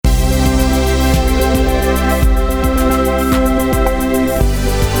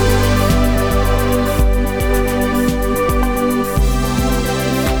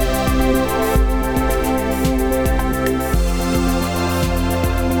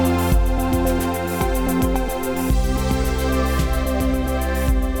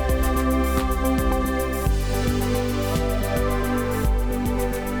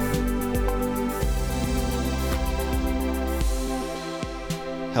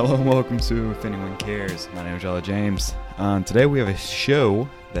Hello and welcome to If Anyone Cares. My name is Jolly James. Today we have a show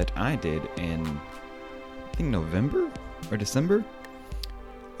that I did in, I think, November or December.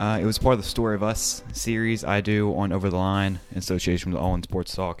 It was part of the Story of Us series I do on Over the Line in association with All In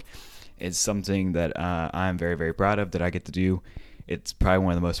Sports Talk. It's something that I'm very, very proud of that I get to do. It's probably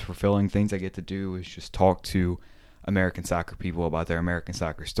one of the most fulfilling things I get to do is just talk to American soccer people about their American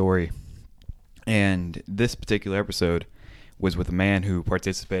soccer story. And this particular episode was with a man who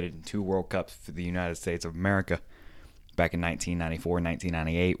participated in 2 World Cups for the United States of America back in 1994 and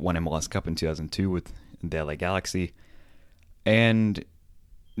 1998, won MLS Cup in 2002 with the LA Galaxy, and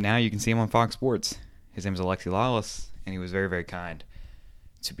now you can see him on Fox Sports. His name is Alexi Lalas, and he was very, very kind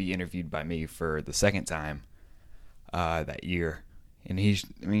to be interviewed by me for the second time that year. And he's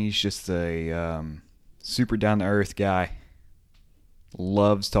just a super down-to-earth guy.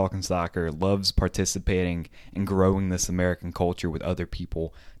 Loves talking soccer, loves participating and growing this American culture with other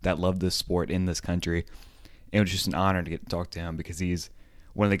people that love this sport in this country. It was just an honor to get to talk to him because he's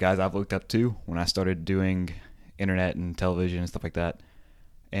one of the guys I've looked up to when I started doing internet and television and stuff like that.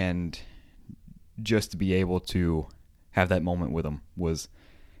 And just to be able to have that moment with him was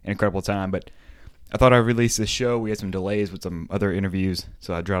an incredible time. But I thought I'd release this show. We had some delays with some other interviews,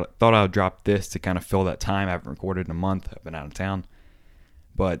 so I thought I would drop this to kind of fill that time. I haven't recorded in a month. I've been out of town.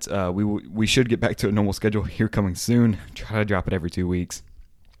 But we should get back to a normal schedule here coming soon. Try to drop it every 2 weeks.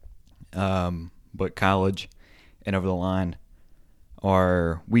 But college and Over the Line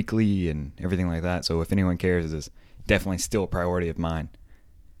are weekly and everything like that. So if anyone cares, it's definitely still a priority of mine.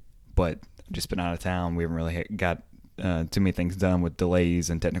 But I've just been out of town. We haven't really got too many things done with delays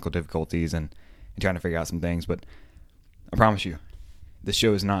and technical difficulties and trying to figure out some things. But I promise you, the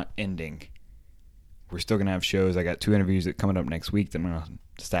show is not ending. We're still going to have shows. I got 2 interviews that coming up next week that I'm going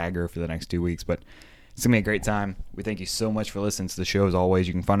to stagger for the next 2 weeks. But it's going to be a great time. We thank you so much for listening to the show as always.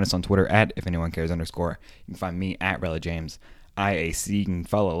 You can find us on Twitter at @IfAnyoneCares_. You can find me at Relly James IAC. You can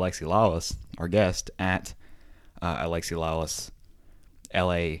follow Alexi Lalas, our guest, at Alexi Lalas,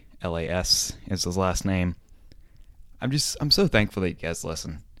 LALAS is his last name. I'm so thankful that you guys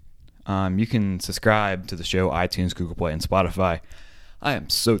listen. You can subscribe to the show, iTunes, Google Play, and Spotify. I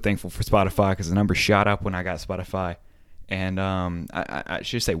am so thankful for Spotify because the numbers shot up when I got Spotify. And I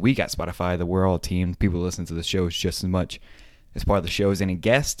should say we got Spotify. The We're All team. People who listen to the show is just as much as part of the show as any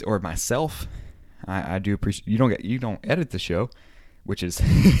guest or myself. I do appreciate you don't edit the show, which is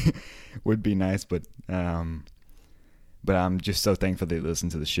would be nice, but I'm just so thankful that you listen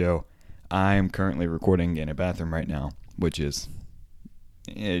to the show. I am currently recording in a bathroom right now, which is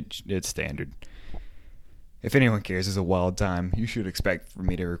it's standard. If anyone cares, it's a wild time. You should expect for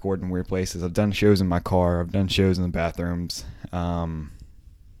me to record in weird places. I've done shows in my car. I've done shows in the bathrooms.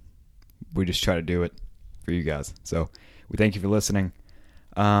 We just try to do it for you guys. So we thank you for listening.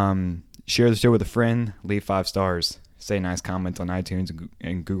 Share the show with a friend. Leave 5 stars. Say nice comments on iTunes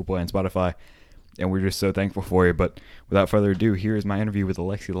and Google Play and Spotify. And we're just so thankful for you. But without further ado, here is my interview with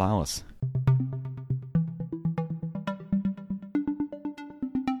Alexi Lalas.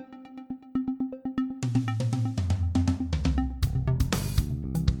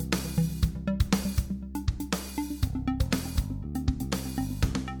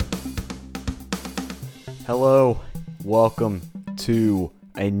 Hello, welcome to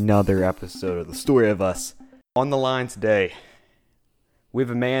another episode of The Story of Us. On the line today, we have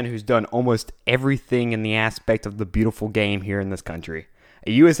a man who's done almost everything in the aspect of the beautiful game here in this country.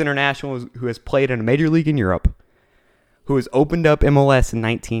 A U.S. international who has played in a major league in Europe, who has opened up MLS in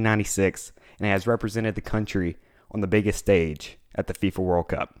 1996 and has represented the country on the biggest stage at the FIFA World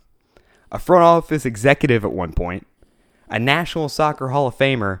Cup. A front office executive at one point, a National Soccer Hall of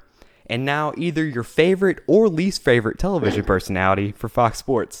Famer, and now either your favorite or least favorite television personality for Fox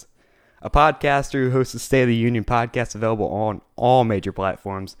Sports. A podcaster who hosts the State of the Union podcast available on all major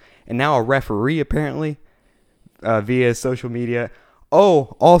platforms, and now a referee apparently via social media.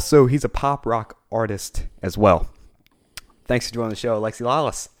 Oh, also he's a pop rock artist as well. Thanks for joining the show, Alexi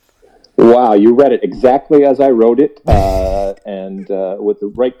Lalas. Wow, you read it exactly as I wrote it, and with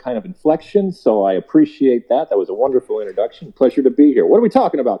the right kind of inflection, so I appreciate that. That was a wonderful introduction. Pleasure to be here. What are we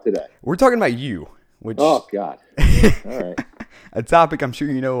talking about today? We're talking about you. Which, oh, God. All right. A topic I'm sure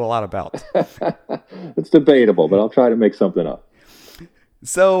you know a lot about. It's debatable, but I'll try to make something up.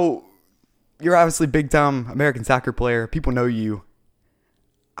 So, you're obviously a big-time American soccer player. People know you.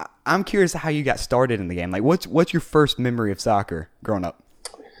 I'm curious how you got started in the game. Like, what's your first memory of soccer growing up?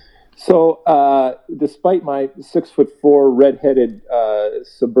 So, despite my 6'4", redheaded,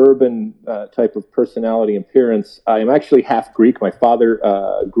 suburban type of personality and appearance, I am actually half Greek. My father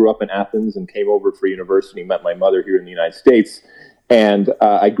grew up in Athens and came over for university. Met my mother here in the United States, And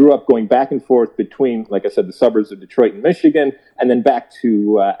I grew up going back and forth between, like I said, the suburbs of Detroit and Michigan, and then back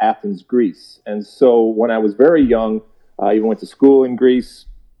to Athens, Greece. And so when I was very young, I even went to school in Greece,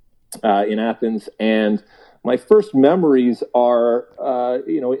 in Athens, and my first memories are,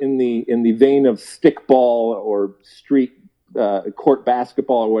 in the vein of stickball or street court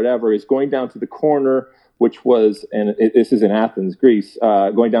basketball or whatever, is going down to the corner, which was, this is in Athens, Greece,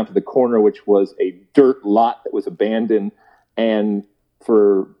 going down to the corner, which was a dirt lot that was abandoned, and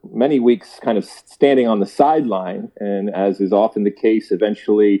for many weeks kind of standing on the sideline. And as is often the case,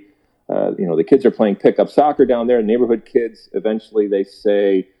 eventually, the kids are playing pickup soccer down there, neighborhood kids. Eventually they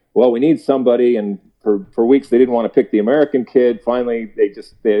say, well, we need somebody. And for weeks, they didn't want to pick the American kid. Finally,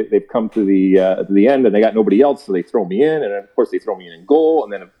 they've come to the end, and they got nobody else. So they throw me in, and of course they throw me in goal.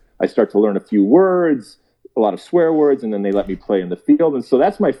 And then I start to learn a few words, a lot of swear words, and then they let me play in the field. And so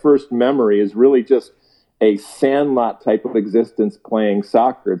that's my first memory, is really just a sandlot type of existence playing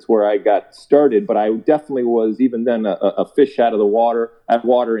soccer. It's where I got started, but I definitely was, even then, a fish out of the water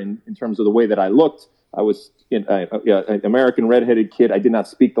in terms of the way that I looked. I was an American redheaded kid. I did not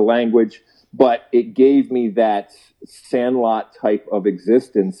speak the language, but it gave me that sandlot type of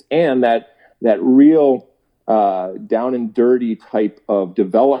existence and that real down and dirty type of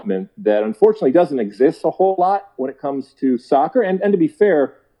development that unfortunately doesn't exist a whole lot when it comes to soccer. And to be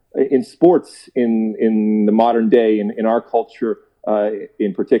fair, in sports in the modern day, in our culture,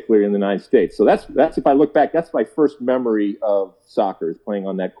 in particular in the United States. So that's if I look back, that's my first memory of soccer, is playing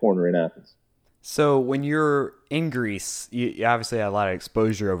on that corner in Athens. So when you're in Greece, you obviously had a lot of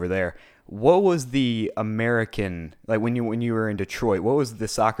exposure over there. What was the American, like when you were in Detroit, what was the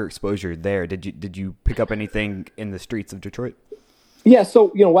soccer exposure there? Did you pick up anything in the streets of Detroit? Yeah,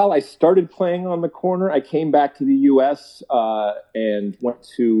 so while I started playing on the corner, I came back to the U.S. And went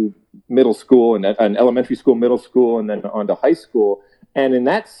to middle school and an elementary school, middle school, and then on to high school. And in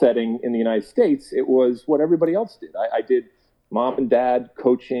that setting in the United States, it was what everybody else did. I did mom and dad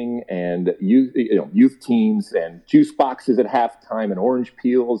coaching and youth teams and juice boxes at halftime and orange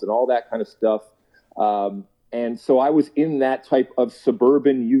peels and all that kind of stuff. And so I was in that type of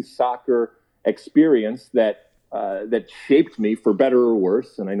suburban youth soccer experience that shaped me for better or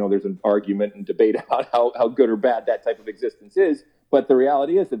worse. And I know there's an argument and debate about how good or bad that type of existence is. But the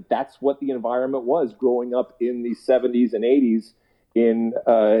reality is that that's what the environment was growing up in the 70s and 80s in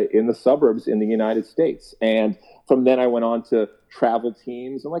the suburbs in the United States. And from then I went on to travel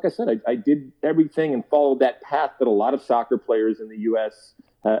teams. And like I said, I did everything and followed that path that a lot of soccer players in the U.S.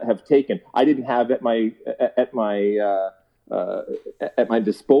 Have taken. I didn't have at my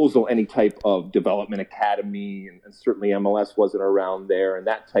disposal any type of development academy, and certainly MLS wasn't around there, and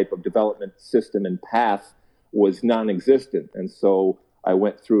that type of development system and path was non-existent. And so I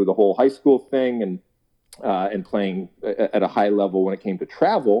went through the whole high school thing and playing at a high level when it came to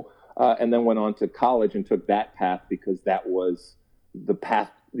travel, and then went on to college and took that path because that was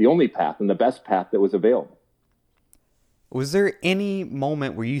the only path and the best path that was available. Was there any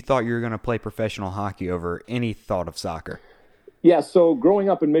moment where you thought you were going to play professional hockey over any thought of soccer? Yeah, so growing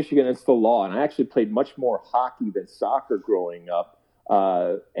up in Michigan, it's the law, and I actually played much more hockey than soccer growing up,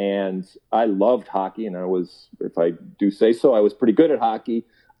 and I loved hockey, and I was, if I do say so, I was pretty good at hockey.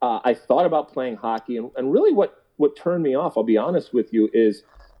 I thought about playing hockey, and really what turned me off, I'll be honest with you, is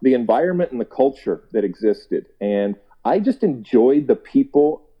the environment and the culture that existed, and I just enjoyed the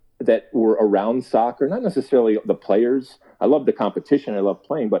people that were around soccer, not necessarily the players. I loved the competition, I loved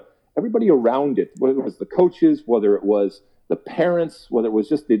playing, but everybody around it, whether it was the coaches, whether it was the parents, whether it was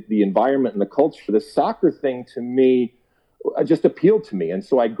just the environment and the culture, the soccer thing to me just appealed to me. And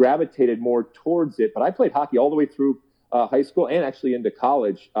so I gravitated more towards it. But I played hockey all the way through high school and actually into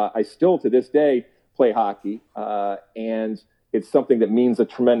college. I still, to this day, play hockey. And it's something that means a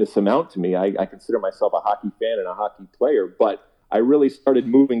tremendous amount to me. I consider myself a hockey fan and a hockey player. But I really started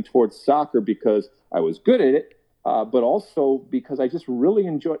moving towards soccer because I was good at it. But also because I just really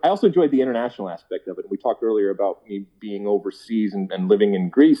enjoyed the international aspect of it. We talked earlier about me being overseas and living in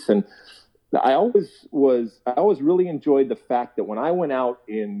Greece. And I always really enjoyed the fact that when I went out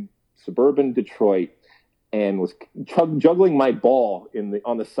in suburban Detroit and was juggling my ball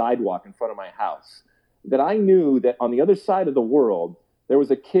on the sidewalk in front of my house, that I knew that on the other side of the world, there was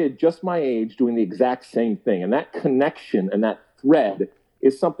a kid just my age doing the exact same thing. And that connection and that thread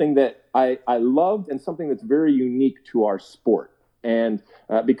is something that I loved and something that's very unique to our sport. And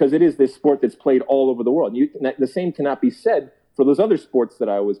because it is this sport that's played all over the world. The same cannot be said for those other sports that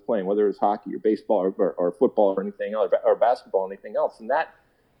I was playing, whether it was hockey or baseball or football or anything else, or basketball or anything else. And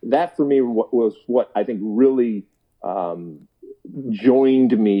that for me was what I think really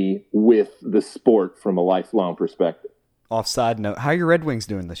joined me with the sport from a lifelong perspective. offside note, how are your Red Wings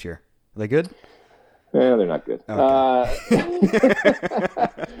doing this year? Are they good? Yeah, they're not good. Okay.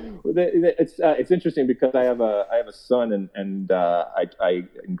 It's interesting because I have a son and I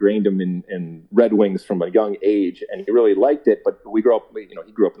ingrained him in Red Wings from a young age, and he really liked it. But he grew up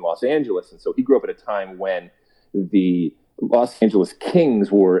in Los Angeles, and so he grew up at a time when the Los Angeles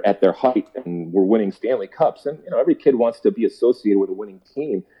Kings were at their height and were winning Stanley Cups, and every kid wants to be associated with a winning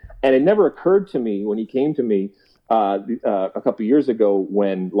team. And it never occurred to me when he came to me a couple of years ago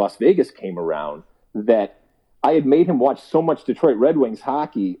when Las Vegas came around that I had made him watch so much Detroit Red Wings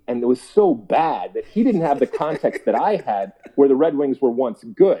hockey, and it was so bad that he didn't have the context that I had where the Red Wings were once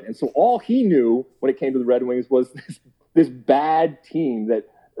good. And so all he knew when it came to the Red Wings was this bad team that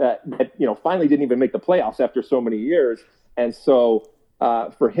finally didn't even make the playoffs after so many years. And so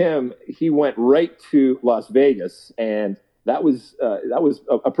for him, he went right to Las Vegas, and that was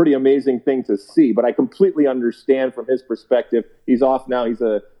a pretty amazing thing to see. But I completely understand from his perspective. He's off now. He's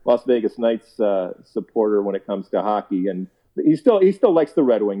a Las Vegas Knights supporter when it comes to hockey, and he still likes the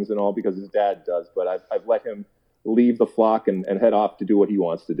Red Wings and all because his dad does. But I've let him leave the flock and head off to do what he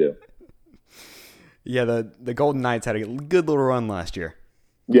wants to do. Yeah, the Golden Knights had a good little run last year.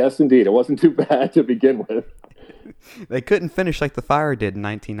 Yes, indeed. It wasn't too bad to begin with. They couldn't finish like the Fire did in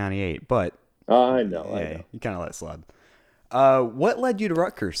 1998, but I know. You kind of let it slide. What led you to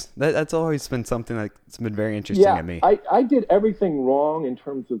Rutgers? That's always been something that's been very interesting to me. I did everything wrong in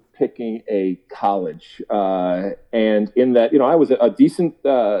terms of picking a college, and in that, I was a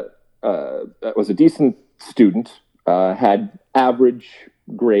decent student, had average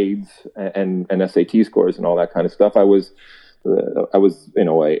grades and SAT scores and all that kind of stuff. I was a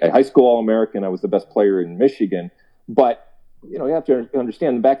high school All-American. I was the best player in Michigan, but you have to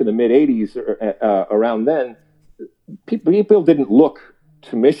understand back in the mid '80s, around then. People didn't look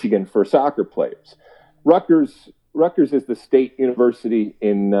to Michigan for soccer players. Rutgers is the state university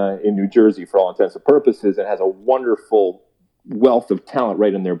in New Jersey for all intents and purposes, and has a wonderful wealth of talent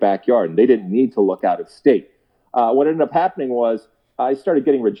right in their backyard. And they didn't need to look out of state. What ended up happening was I started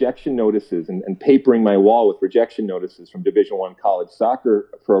getting rejection notices and papering my wall with rejection notices from Division I college soccer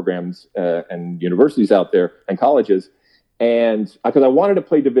programs and universities out there and colleges, and because I wanted to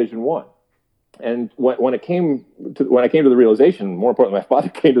play Division I. And when I came to the realization, more importantly, my father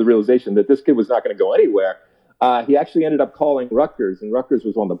came to the realization that this kid was not going to go anywhere. He actually ended up calling Rutgers, and Rutgers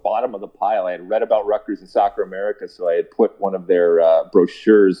was on the bottom of the pile. I had read about Rutgers in Soccer America, so I had put one of their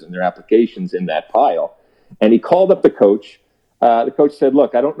brochures and their applications in that pile. And he called up the coach. The coach said,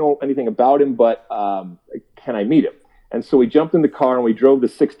 "Look, I don't know anything about him, but can I meet him?" And so we jumped in the car and we drove the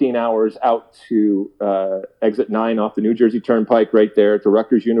 16 hours out to exit 9 off the New Jersey Turnpike right there to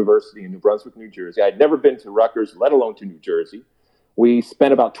Rutgers University in New Brunswick, New Jersey. I had never been to Rutgers, let alone to New Jersey. We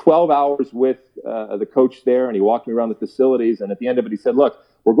spent about 12 hours with the coach there, and he walked me around the facilities. And at the end of it, he said, "Look,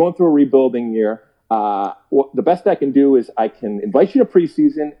 we're going through a rebuilding year. The best I can do is I can invite you to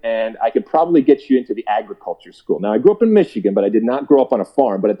preseason, and I could probably get you into the agriculture school." Now, I grew up in Michigan, but I did not grow up on a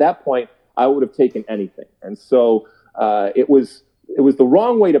farm. But at that point, I would have taken anything. And so it was the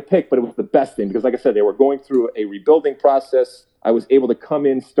wrong way to pick, but it was the best thing because, like I said, they were going through a rebuilding process. I was able to come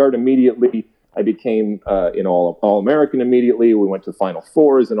in, start immediately. I became All-American immediately. We went to Final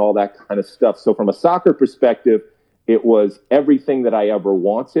Fours and all that kind of stuff. So from a soccer perspective, it was everything that I ever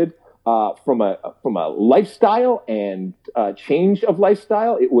wanted. From a lifestyle and change of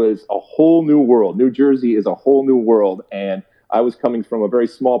lifestyle, it was a whole new world. New Jersey is a whole new world, and I was coming from a very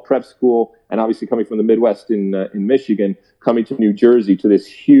small prep school, and obviously coming from the Midwest in Michigan, coming to New Jersey to this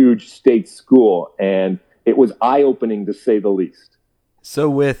huge state school, and it was eye-opening to say the least. So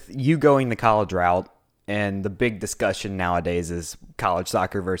with you going the college route, and the big discussion nowadays is college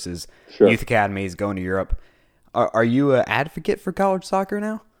soccer versus youth academies going to Europe, are you an advocate for college soccer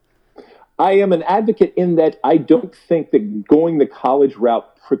now? I am an advocate in that I don't think that going the college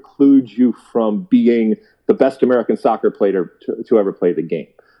route precludes you from being the best American soccer player to ever play the game.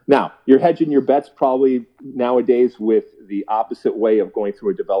 Now, you're hedging your bets probably nowadays with the opposite way of going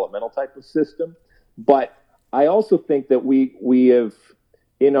through a developmental type of system. But I also think that we have,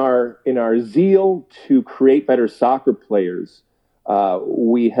 in our zeal to create better soccer players,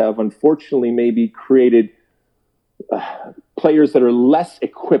 we have unfortunately maybe created players that are less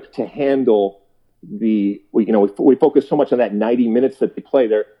equipped to handle we focus so much on that 90 minutes that they play.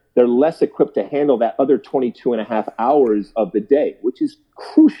 They're less equipped to handle that other 22 and a half hours of the day, which is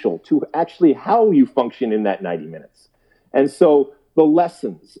crucial to actually how you function in that 90 minutes. And so the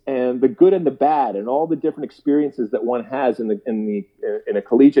lessons and the good and the bad and all the different experiences that one has in a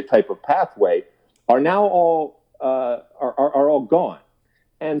collegiate type of pathway are now all are all gone.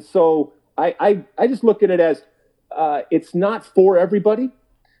 And so I just look at it as it's not for everybody.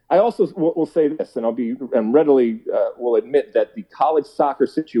 I also will say this, and I'm readily will admit that the college soccer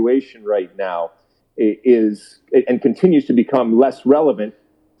situation right now is and continues to become less relevant,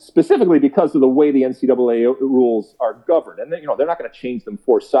 specifically because of the way the NCAA rules are governed. And they're not going to change them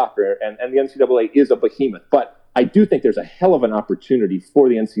for soccer, and the NCAA is a behemoth. But I do think there's a hell of an opportunity for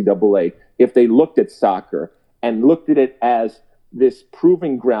the NCAA if they looked at soccer and looked at it as this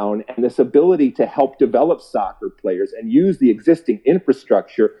proving ground and this ability to help develop soccer players and use the existing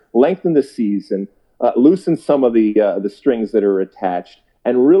infrastructure, lengthen the season, loosen some of the strings that are attached,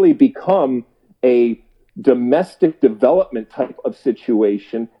 and really become a domestic development type of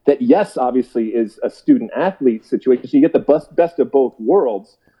situation that, yes, obviously is a student athlete situation. So you get the best of both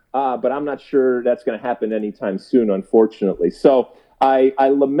worlds, but I'm not sure that's going to happen anytime soon, unfortunately. So I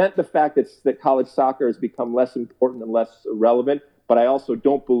lament the fact that college soccer has become less important and less relevant, but I also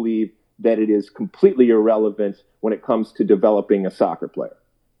don't believe that it is completely irrelevant when it comes to developing a soccer player.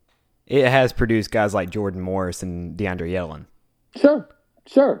 It has produced guys like Jordan Morris and DeAndre Yellen.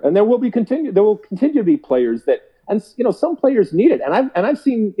 Sure. And there will continue to be players that, and some players need it. And I've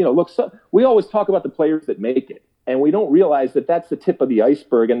seen, we always talk about the players that make it, and we don't realize that that's the tip of the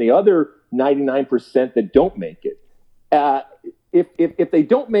iceberg, and the other 99% that don't make it. If they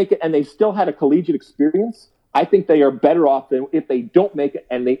don't make it and they still had a collegiate experience, I think they are better off than if they don't make it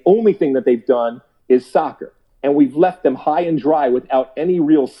and the only thing that they've done is soccer. And we've left them high and dry without any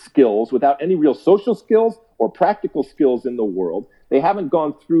real skills, without any real social skills or practical skills in the world. They haven't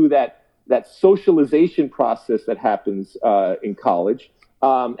gone through that socialization process that happens in college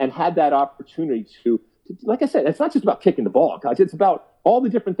and had that opportunity to, like I said, it's not just about kicking the ball, guys. It's about all the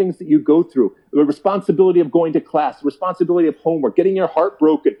different things that you go through, the responsibility of going to class, the responsibility of homework, getting your heart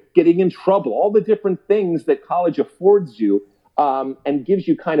broken, getting in trouble, all the different things that college affords you and gives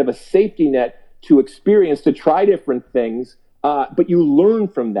you kind of a safety net to experience, to try different things. But you learn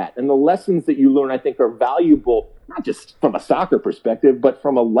from that. And the lessons that you learn, I think, are valuable, not just from a soccer perspective, but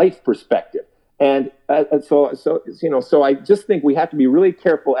from a life perspective. And so I just think we have to be really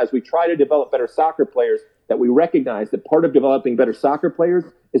careful as we try to develop better soccer players, that we recognize that part of developing better soccer players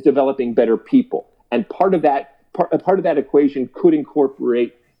is developing better people. And part of that equation could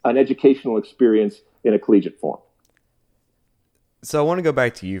incorporate an educational experience in a collegiate form. So I want to go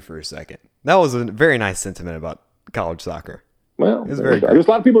back to you for a second. That was a very nice sentiment about college soccer. Well, there's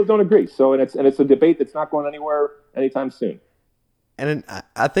a lot of people that don't agree. So, and it's a debate that's not going anywhere anytime soon. And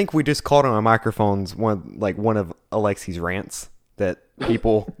I think we just caught on our microphones one of Alexi's rants that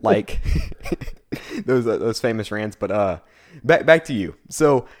people like those famous rants. But back to you.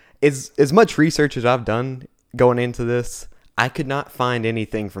 So as much research as I've done going into this, I could not find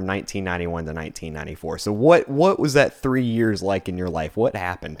anything from 1991 to 1994. So what was that 3 years like in your life? What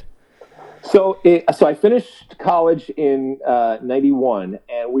happened? So I finished college in 91,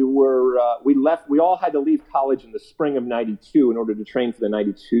 and we all had to leave college in the spring of 92 in order to train for the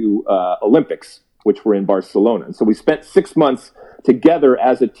 92 Olympics, which were in Barcelona. And so we spent 6 months together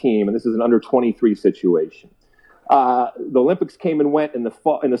as a team, and this is an under 23 situation. The Olympics came and went in the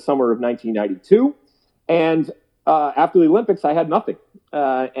summer of 1992, and after the Olympics, I had nothing.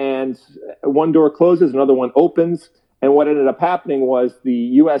 And one door closes, another one opens, and what ended up happening was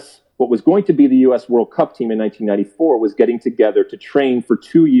what was going to be the U.S. World Cup team in 1994 was getting together to train for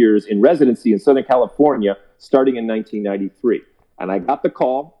 2 years in residency in Southern California, starting in 1993. And I got the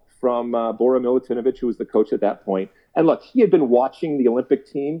call from Bora Milutinovic, who was the coach at that point. And look, he had been watching the Olympic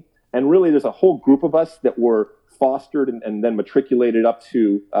team, and really there's a whole group of us that were fostered and then matriculated up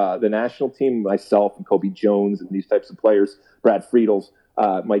to the national team, myself and Kobe Jones and these types of players, Brad Friedels,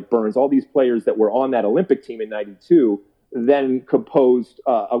 Mike Burns, all these players that were on that Olympic team in 92, then composed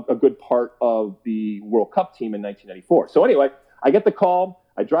a good part of the World Cup team in 1994. So anyway, I get the call,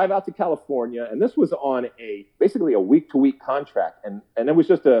 I drive out to California, and this was on basically a week-to-week contract, and it was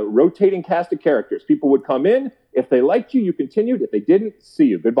just a rotating cast of characters. People would come in. If they liked you, you continued. If they didn't, see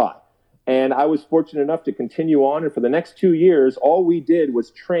you, goodbye. And I was fortunate enough to continue on, and for the next 2 years, all we did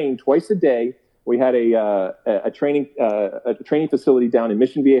was train twice a day. We had a training facility down in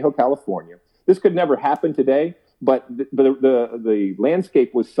Mission Viejo, California. This could never happen today, but the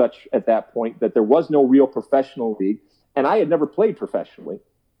landscape was such at that point that there was no real professional league, and I had never played professionally.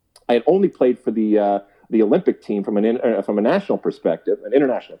 I had only played for the Olympic team from a national perspective, an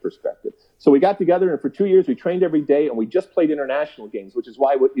international perspective. So we got together, and for 2 years we trained every day, and we just played international games, which is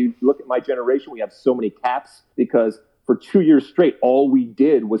why when you look at my generation, we have so many caps, because for 2 years straight, all we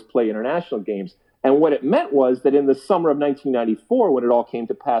did was play international games. And what it meant was that in the summer of 1994, when it all came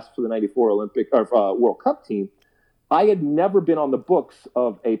to pass for the 94 Olympic or World Cup team, I had never been on the books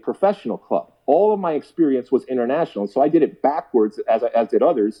of a professional club. all of my experience was international. And so I did it backwards, as did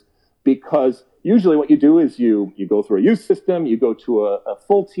others, because usually what you do is you go through a youth system, you go to a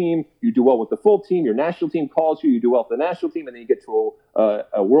full team, you do well with the full team, your national team calls you do well with the national team, and then you get to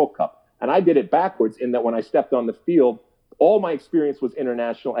a World Cup. And I did it backwards in that when I stepped on the field, all my experience was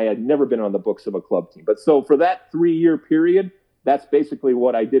international. I had never been on the books of a club team. But so for that 3-year period, that's basically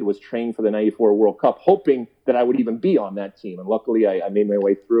what I did, was train for the 94 World Cup, hoping that I would even be on that team. And luckily I made my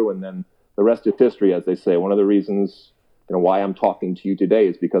way through, and then the rest is history, as they say. One of the reasons why I'm talking to you today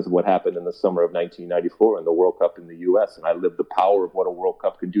is because of what happened in the summer of 1994 in the World Cup in the U.S. And I lived the power of what a World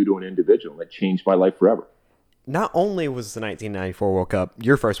Cup could do to an individual. And it changed my life forever. Not only was the 1994 World Cup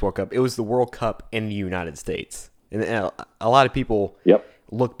your first World Cup, it was the World Cup in the United States. And a lot of people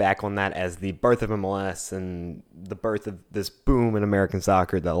look back on that as the birth of MLS and the birth of this boom in American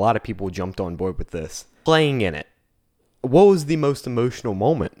soccer, that a lot of people jumped on board with this. Playing in it, what was the most emotional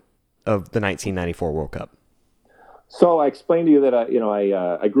moment of the 1994 World Cup? So I explained to you that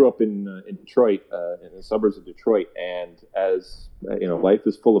I grew up in Detroit, in the suburbs of Detroit, and as life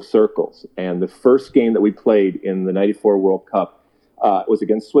is full of circles. And the first game that we played in the '94 World Cup was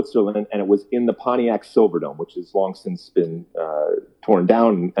against Switzerland, and it was in the Pontiac Silverdome, which has long since been torn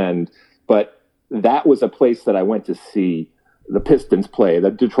down. But that was a place that I went to see the Pistons play, the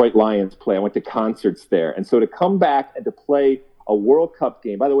Detroit Lions play. I went to concerts there, and so to come back and to play a World Cup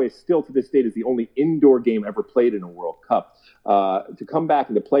game, by the way, still to this date is the only indoor game ever played in a World Cup. To come back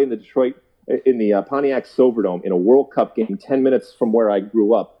and to play in the Pontiac Silverdome in a World Cup game 10 minutes from where I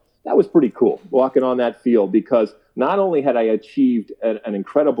grew up, that was pretty cool, walking on that field, because not only had I achieved an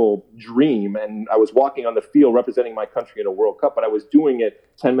incredible dream and I was walking on the field representing my country in a World Cup, but I was doing it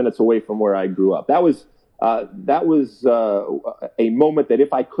 10 minutes away from where I grew up. That was a moment that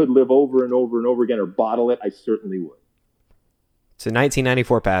if I could live over and over and over again or bottle it, I certainly would. So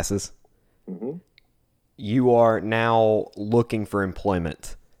 1994 passes. Mm-hmm. You are now looking for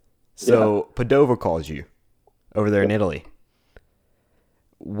employment. So Padova calls you over there in Italy.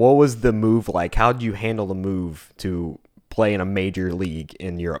 What was the move like? How did you handle the move to play in a major league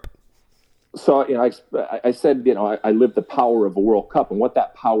in Europe? So, I said, I live the power of a World Cup, and what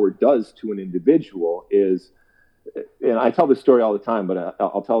that power does to an individual is, and I tell this story all the time, but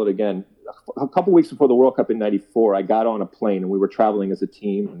I'll tell it again. A couple weeks before the World Cup in '94, I got on a plane and we were traveling as a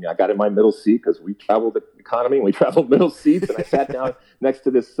team. And I got in my middle seat because we traveled economy and we traveled middle seats. And I sat down next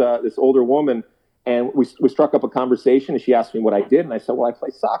to this older woman, and we struck up a conversation. And she asked me what I did, and I said, "Well, I play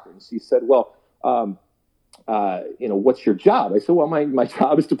soccer." And she said, "Well, what's your job?" I said, "Well, my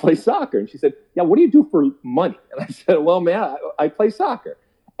job is to play soccer." And she said, "Yeah, what do you do for money?" And I said, "Well, man, I play soccer."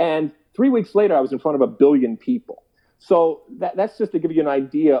 And 3 weeks later, I was in front of 1 billion people. So that's just to give you an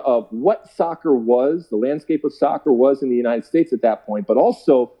idea of what soccer was, the landscape of soccer was in the United States at that point, but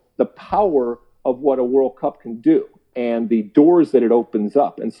also the power of what a World Cup can do and the doors that it opens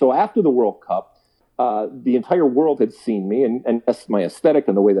up. And so after the World Cup, the entire world had seen me, and my aesthetic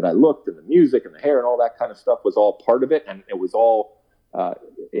and the way that I looked and the music and the hair and all that kind of stuff was all part of it. And it was all,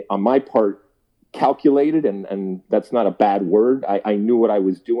 on my part, calculated, and that's not a bad word. I knew what I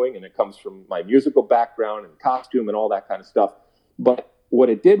was doing, and it comes from my musical background and costume and all that kind of stuff. But what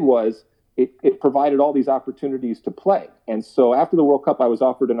it did was it provided all these opportunities to play. And so after the World Cup, I was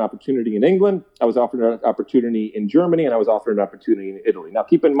offered an opportunity in England, I was offered an opportunity in Germany, and I was offered an opportunity in Italy. Now,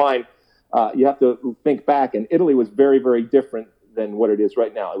 keep in mind, you have to think back, and Italy was very, very different than what it is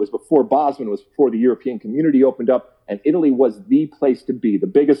right now. It was before Bosman, it was before the European community opened up, and Italy was the place to be, the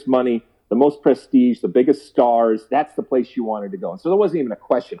biggest money, the most prestige, the biggest stars. That's the place you wanted to go. And so there wasn't even a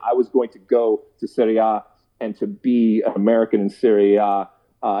question. I was going to go to Serie A and to be an American in Serie A,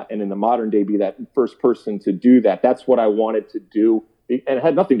 and in the modern day be that first person to do that. That's what I wanted to do. And it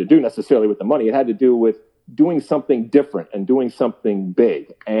had nothing to do necessarily with the money. It had to do with doing something different and doing something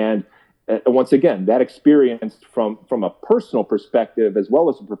big. And once again, that experience from a personal perspective as well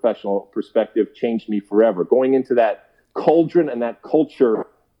as a professional perspective changed me forever. Going into that cauldron and that culture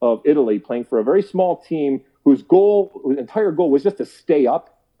of Italy, playing for a very small team whose entire goal was just to stay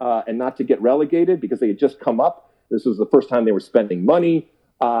up and not to get relegated because they had just come up. This was the first time they were spending money.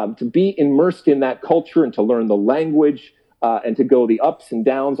 To be immersed in that culture and to learn the language and to go the ups and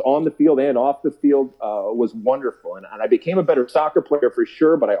downs on the field and off the field was wonderful. And I became a better soccer player for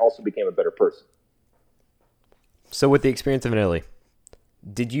sure, but I also became a better person. So with the experience of Italy,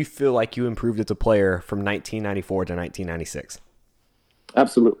 did you feel like you improved as a player from 1994 to 1996?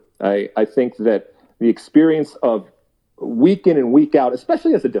 Absolutely. I think that the experience of week in and week out,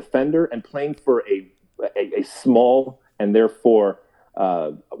 especially as a defender and playing for a small and therefore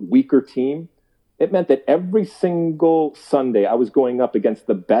weaker team, it meant that every single Sunday I was going up against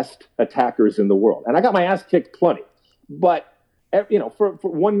the best attackers in the world. And I got my ass kicked plenty. But, for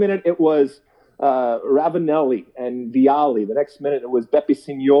 1 minute it was Ravanelli and Vialli. The next minute it was Beppe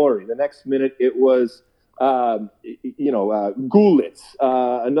Signori. The next minute it was, Gulitz.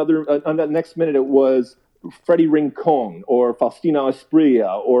 The next minute it was Freddie Rincon or Faustino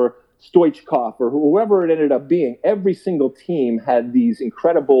Asprilla or Stoichkov or whoever it ended up being. Every single team had these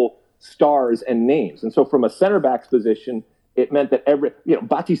incredible stars and names. And so from a center back's position, it meant that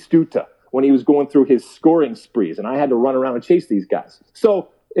Batistuta, when he was going through his scoring sprees, and I had to run around and chase these guys. So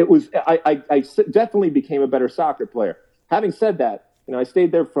it was, I definitely became a better soccer player. Having said that, I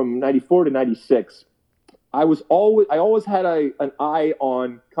stayed there from 94 to 96. I always had an eye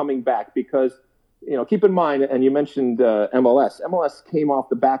on coming back because, keep in mind, and you mentioned MLS. MLS came off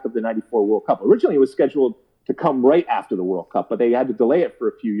the back of the 94 World Cup. Originally, it was scheduled to come right after the World Cup, but they had to delay it for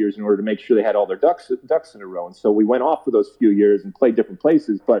a few years in order to make sure they had all their ducks in a row. And so we went off for those few years and played different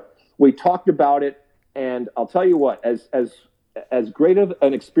places. But we talked about it, and I'll tell you what, as great of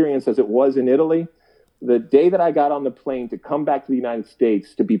an experience as it was in Italy, the day that I got on the plane to come back to the United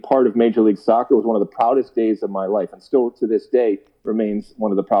States to be part of Major League Soccer was one of the proudest days of my life, and still to this day remains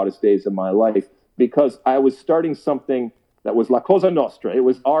one of the proudest days of my life, because I was starting something that was La Cosa Nostra. It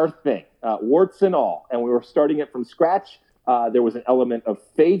was our thing, warts and all, and we were starting it from scratch. There was an element of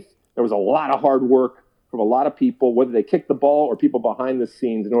faith. There was a lot of hard work from a lot of people, whether they kicked the ball or people behind the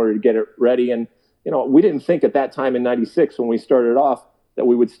scenes in order to get it ready. And, we didn't think at that time in 96 when we started off that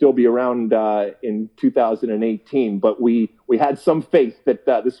we would still be around in 2018. But we had some faith that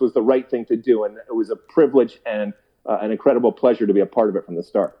this was the right thing to do. And it was a privilege and an incredible pleasure to be a part of it from the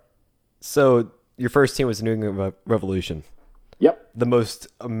start. So your first team was the New England Revolution. Yep. The most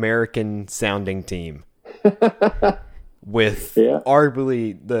American-sounding team. With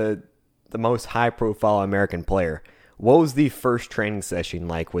arguably the most high-profile American player. What was the first training session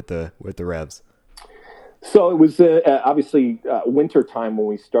like with the Revs? So it was obviously winter time when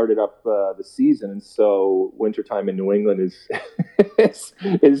we started up the season, and so wintertime in New England is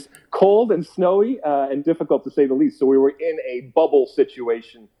cold and snowy and difficult to say the least. So we were in a bubble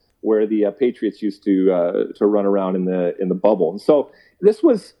situation where the Patriots used to run around in the bubble, and so this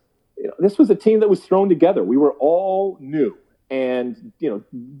was a team that was thrown together. We were all new and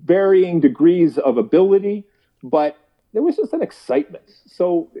varying degrees of ability, but there was just an excitement.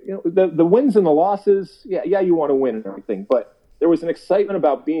 So, the wins and the losses, you want to win and everything, but there was an excitement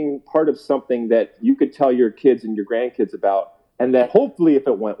about being part of something that you could tell your kids and your grandkids about, and that hopefully if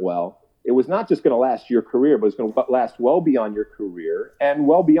it went well, it was not just going to last your career, but it's going to last well beyond your career and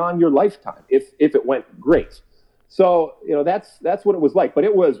well beyond your lifetime if it went great. So, that's what it was like. But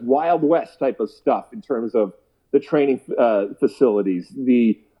it was Wild West type of stuff in terms of the training facilities,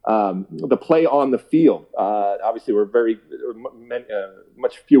 the play on the field. Obviously, we're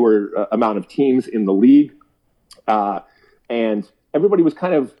much fewer amount of teams in the league, and everybody was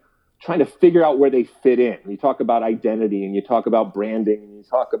kind of trying to figure out where they fit in. You talk about identity, and you talk about branding, and you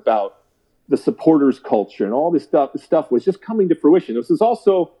talk about the supporters culture, and all this stuff. This stuff was just coming to fruition. This was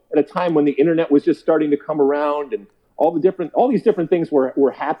also at a time when the internet was just starting to come around, and all these different things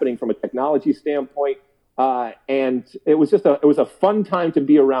were happening from a technology standpoint. And it was a fun time to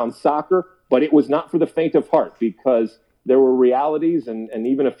be around soccer, but it was not for the faint of heart, because there were realities, and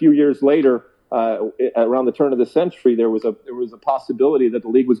even a few years later, around the turn of the century, there was a possibility that the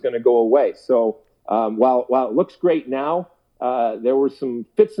league was going to go away. So while it looks great now, there were some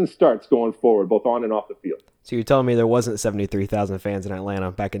fits and starts going forward, both on and off the field. So you're telling me there wasn't 73,000 fans in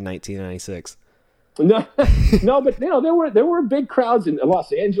Atlanta back in 1996? No, but there were big crowds in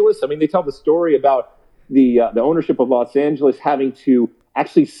Los Angeles. I mean, they tell the story about the ownership of Los Angeles having to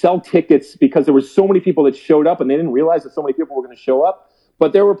actually sell tickets because there were so many people that showed up, and they didn't realize that so many people were going to show up.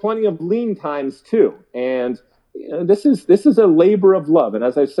 But there were plenty of lean times too, and this is a labor of love. And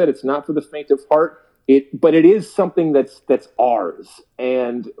as I said, it's not for the faint of heart. But it is something that's ours,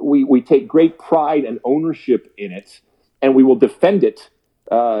 and we take great pride and ownership in it, and we will defend it,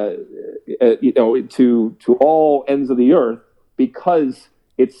 to all ends of the earth, because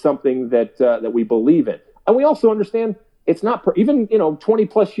it's something that we believe in. And we also understand it's not even 20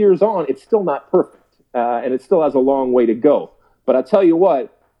 plus years on, it's still not perfect, and it still has a long way to go. But I tell you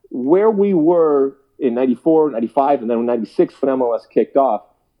what, where we were in 94, 95, and then 96 when MLS kicked off,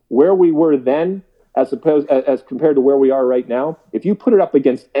 where we were then as compared to where we are right now, if you put it up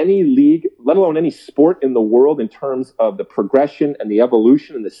against any league, let alone any sport in the world, in terms of the progression and the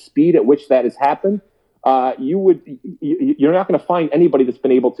evolution and the speed at which that has happened, you're not going to find anybody that's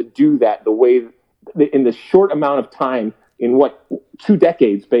been able to do that the way in the short amount of time, in 2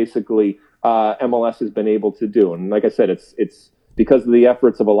 decades basically, MLS has been able to do. And like I said, it's because of the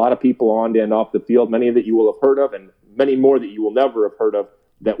efforts of a lot of people on and off the field, many that you will have heard of and many more that you will never have heard of,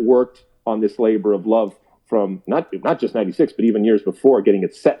 that worked on this labor of love from not just 96, but even years before, getting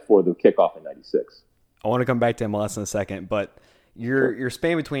it set for the kickoff in 96. I want to come back to MLS in a second, but your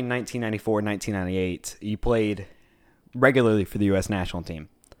span between 1994 and 1998, you played regularly for the U.S. national team.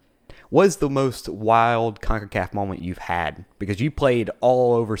 Was the most wild CONCACAF moment you've had? Because you played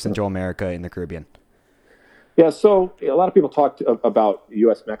all over Central America and the Caribbean. Yeah, so a lot of people talked about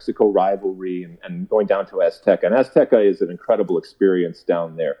U.S.-Mexico rivalry and going down to Azteca. And Azteca is an incredible experience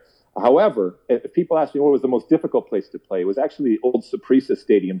down there. However, if people ask me what was the most difficult place to play, it was actually the old Saprissa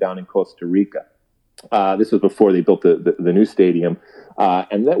Stadium down in Costa Rica. This was before they built the new stadium.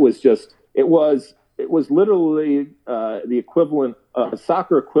 And that was just, it was literally the equivalent,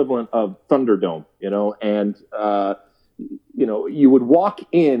 soccer equivalent of Thunderdome, and, you would walk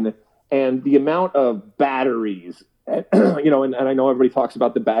in, and the amount of batteries, and I know everybody talks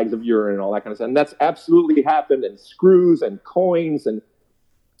about the bags of urine and all that kind of stuff, and that's absolutely happened, and screws and coins and,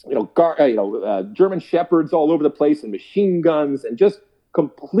 German shepherds all over the place and machine guns and just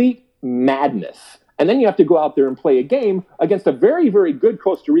complete madness. And then you have to go out there and play a game against a very, very good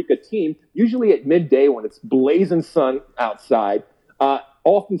Costa Rica team, usually at midday when it's blazing sun outside,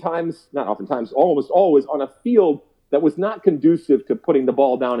 almost always on a field that was not conducive to putting the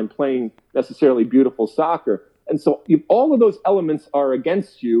ball down and playing necessarily beautiful soccer. And so all of those elements are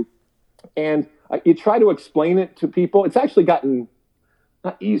against you, and you try to explain it to people. It's actually gotten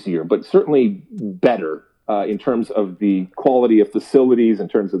not easier, but certainly better in terms of the quality of facilities, in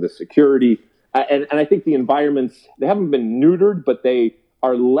terms of the security. And I think the environments, they haven't been neutered, but they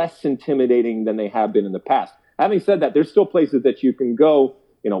are less intimidating than they have been in the past. Having said that, there's still places that you can go,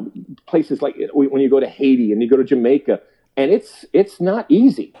 places like when you go to Haiti and you go to Jamaica, and it's not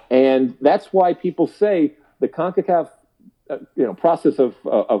easy. And that's why people say the CONCACAF, process of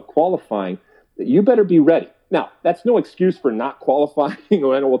qualifying, you better be ready. Now, that's no excuse for not qualifying. I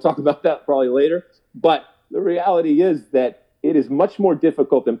know we'll talk about that probably later. But the reality is that it is much more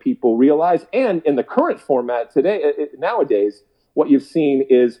difficult than people realize. And in the current format nowadays, what you've seen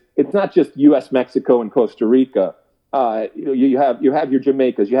is it's not just U.S., Mexico, and Costa Rica. You have your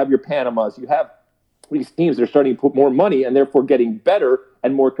Jamaicas, you have your Panamas, you have these teams that are starting to put more money and therefore getting better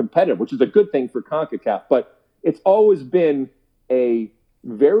and more competitive, which is a good thing for CONCACAF. But it's always been a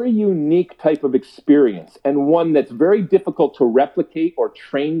very unique type of experience, and one that's very difficult to replicate or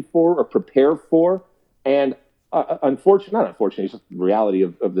train for or prepare for. And unfortunately, it's just the reality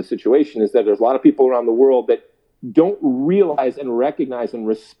of the situation is that there's a lot of people around the world that don't realize and recognize and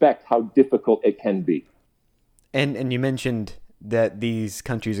respect how difficult it can be. And you mentioned that these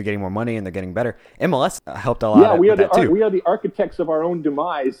countries are getting more money and they're getting better. MLS helped a lot. Yeah, we are the architects of our own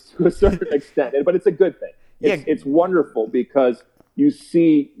demise to a certain extent, but it's a good thing. It's wonderful because you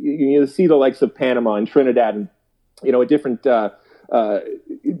see the likes of Panama and Trinidad and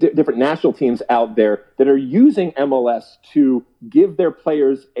different national teams out there that are using MLS to give their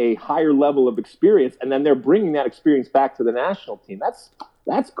players a higher level of experience, and then they're bringing that experience back to the national team.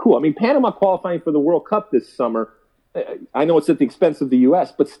 That's cool. I mean, Panama qualifying for the World Cup this summer, I know it's at the expense of the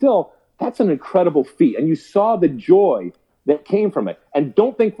U.S., but still, that's an incredible feat. And you saw the joy that came from it. And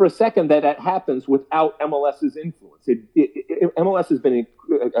don't think for a second that happens without MLS's influence. MLS has been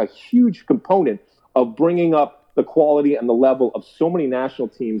a huge component of bringing up the quality and the level of so many national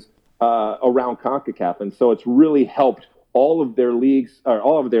teams around CONCACAF. And so it's really helped all of their leagues, or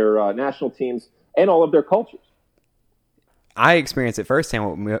all of their national teams, and all of their cultures. I experienced it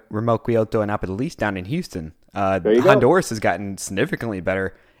firsthand with Real Kyoto and Apodalis down in Houston. Honduras has gotten significantly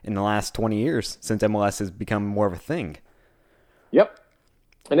better in the last 20 years since MLS has become more of a thing. Yep.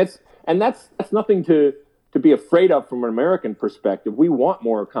 And that's nothing to be afraid of from an American perspective. We want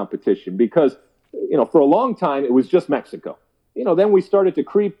more competition because, for a long time it was just Mexico. Then we started to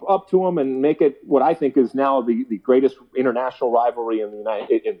creep up to them and make it what I think is now the greatest international rivalry in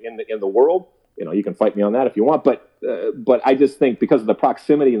the world. You can fight me on that if you want, but I just think because of the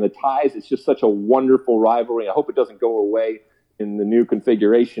proximity and the ties, it's just such a wonderful rivalry. I hope it doesn't go away in the new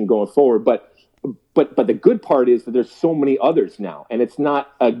configuration going forward. But the good part is that there's so many others now, and it's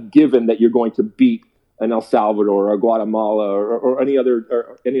not a given that you're going to beat an El Salvador or Guatemala or any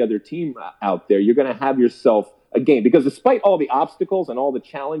other team out there. You're going to have yourself a game, because despite all the obstacles and all the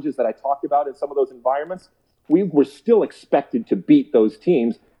challenges that I talked about in some of those environments, we were still expected to beat those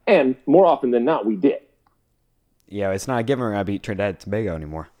teams. And more often than not, we did. Yeah, it's not a given we're going to beat Trinidad and Tobago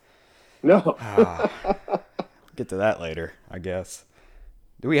anymore. No. Get to that later, I guess.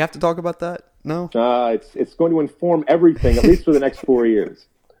 Do we have to talk about that? No? It's going to inform everything, at least for the next 4 years.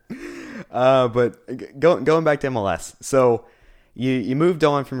 But going back to MLS, so you moved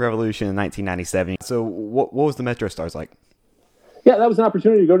on from Revolution in 1997. So what was the Metro Stars like? Yeah, that was an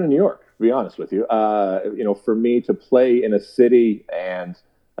opportunity to go to New York, to be honest with you. For me to play in a city and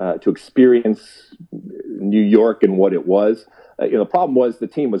to experience New York and what it was. The problem was the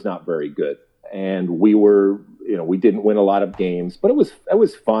team was not very good, and we didn't win a lot of games, but it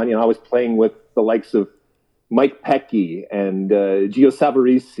was fun. I was playing with the likes of Mike Pecky and Gio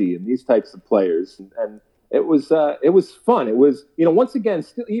Savarese and these types of players, and it was fun. It was once again,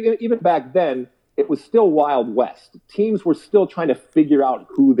 still, even back then, it was still Wild West. Teams were still trying to figure out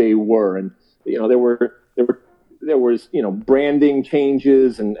who they were, and there was branding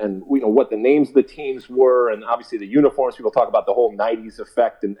changes and what the names of the teams were, and obviously the uniforms. People talk about the whole '90s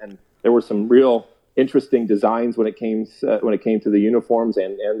effect, and there were some real interesting designs when it came to the uniforms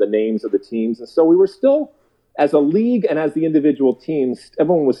and the names of the teams. And so we were still, as a league and as the individual teams,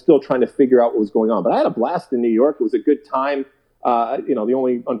 everyone was still trying to figure out what was going on. But I had a blast in New York. It was a good time. The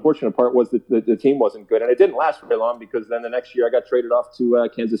only unfortunate part was that the team wasn't good, and it didn't last very long because then the next year I got traded off to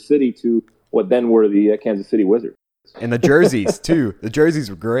Kansas City, to what then were the Kansas City Wizards. And the jerseys too. The jerseys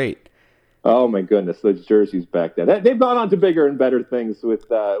were great. Oh my goodness, those jerseys back then. They've gone on to bigger and better things with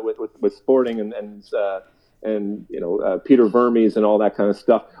Sporting and Peter Vermes and all that kind of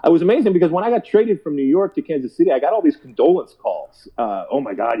stuff. I was amazing because when I got traded from New York to Kansas City, I got all these condolence calls. Oh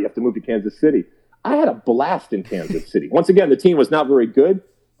my God, you have to move to Kansas City. I had a blast in Kansas City. Once again, the team was not very good,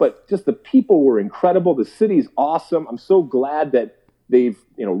 but just the people were incredible. The city's awesome. I'm so glad that they've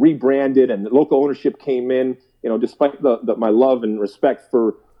rebranded and the local ownership came in. Despite my love and respect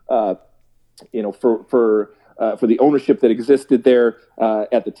for the ownership that existed there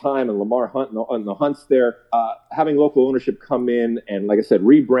at the time, and Lamar Hunt and the Hunts there, having local ownership come in and, like I said,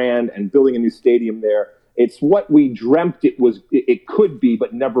 rebrand and building a new stadium there. It's what we dreamt it could be,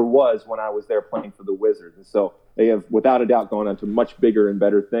 but never was when I was there playing for the Wizards. And so they have, without a doubt, gone on to much bigger and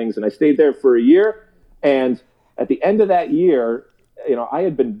better things. And I stayed there for a year. And at the end of that year, I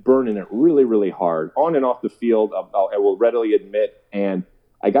had been burning it really, really hard on and off the field. I will readily admit. And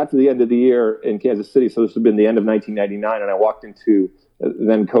I got to the end of the year in Kansas City. So this would have been the end of 1999. And I walked into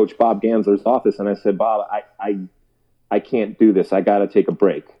then Coach Bob Gansler's office and I said, Bob, I can't do this. I got to take a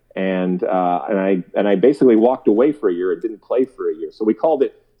break. And I basically walked away for a year and didn't play for a year. So we called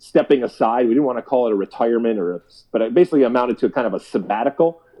it stepping aside. We didn't want to call it a retirement but it basically amounted to kind of a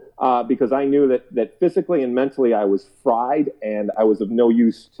sabbatical because I knew that physically and mentally I was fried and I was of no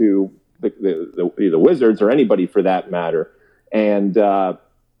use to the Wizards or anybody for that matter. And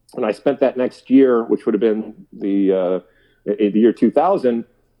I spent that next year, which would have been the year 2000,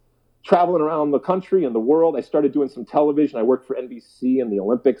 traveling around the country and the world. I started doing some television. I worked for NBC in the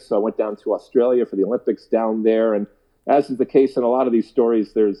Olympics, so I went down to Australia for the Olympics down there. And as is the case in a lot of these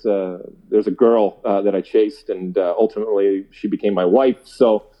stories, there's a girl that I chased, and ultimately she became my wife.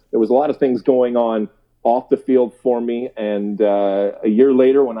 So there was a lot of things going on off the field for me. And a year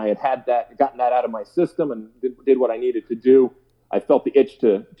later, when I had gotten that out of my system and did what I needed to do, I felt the itch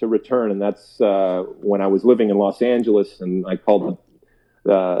to return. And that's when I was living in Los Angeles, and I called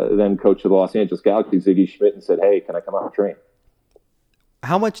then coach of the Los Angeles Galaxy, Ziggy Schmidt, and said, "Hey, can I come out and train?"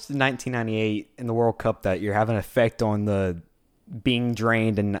 How much did 1998 in the World Cup that year have an effect on the being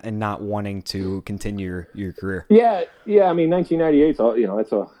drained and not wanting to continue your career? Yeah. I mean, 1998,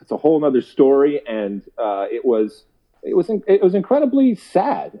 it's a whole nother story, and it was incredibly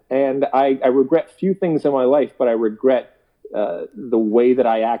sad, and I regret few things in my life, but I regret the way that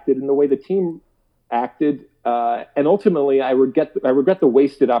I acted and the way the team acted. And ultimately, I regret the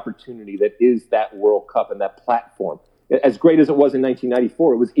wasted opportunity that is that World Cup and that platform. As great as it was in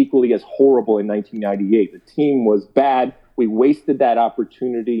 1994, it was equally as horrible in 1998. The team was bad. We wasted that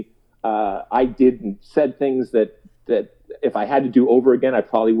opportunity. I said things that if I had to do over again, I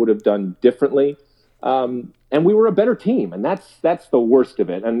probably would have done differently. And we were a better team, and that's the worst of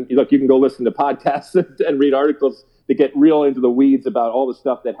it. And look, you can go listen to podcasts and read articles to get real into the weeds about all the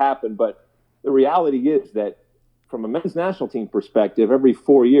stuff that happened, but the reality is that from a men's national team perspective, every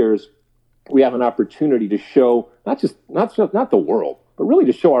 4 years, we have an opportunity to show not the world, but really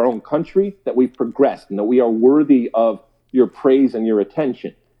to show our own country that we've progressed and that we are worthy of your praise and your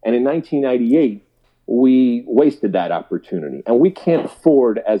attention. And in 1998, we wasted that opportunity. And we can't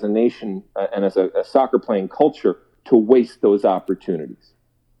afford as a nation and as a soccer playing culture to waste those opportunities.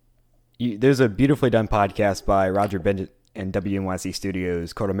 There's a beautifully done podcast by Roger Bennett and WNYC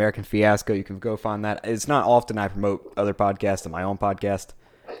Studios called American Fiasco. You can go find that. It's not often I promote other podcasts on my own podcast,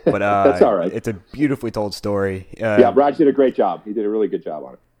 but that's all right. It's a beautifully told story. Yeah, Roger did a great job. He did a really good job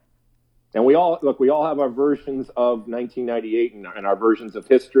on it. And we all have our versions of 1998 and our versions of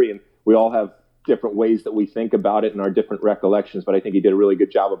history, and we all have different ways that we think about it and our different recollections, but I think he did a really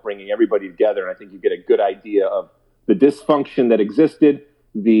good job of bringing everybody together. And I think you get a good idea of the dysfunction that existed,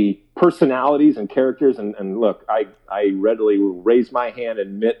 the personalities and characters. And look, I readily raise my hand and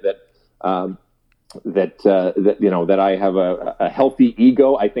admit that I have a healthy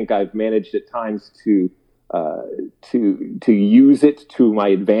ego. I think I've managed at times to use it to my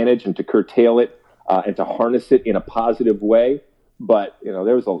advantage and to curtail it and to harness it in a positive way. But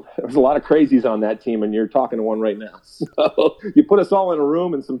there was a lot of crazies on that team, and you're talking to one right now. So you put us all in a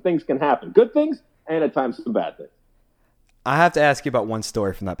room, and some things can happen. Good things, and at times some bad things. I have to ask you about one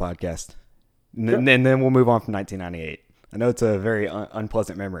story from that podcast, sure. And then we'll move on from 1998. I know it's a very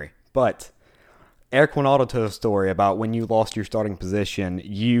unpleasant memory, but Eric Wynalda told a story about when you lost your starting position,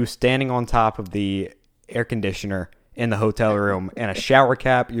 you standing on top of the air conditioner in the hotel room and a shower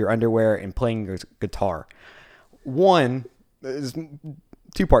cap, your underwear, and playing your guitar. One, is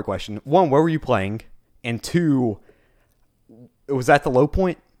two-part question. One, where were you playing? And two, was that the low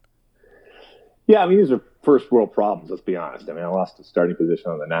point? Yeah, I mean, these are first world problems, let's be honest. I mean, I lost the starting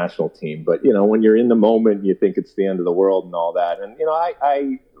position on the national team, but when you're in the moment, you think it's the end of the world and all that. And I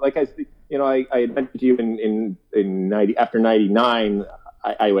had mentioned to you in 90 after 99,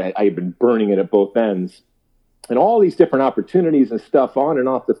 I had been burning it at both ends, and all these different opportunities and stuff on and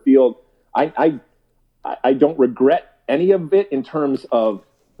off the field. I don't regret any of it in terms of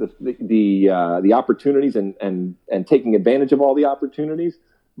the opportunities and taking advantage of all the opportunities.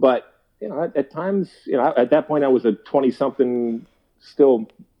 But at times, at that point I was a 20-something, still,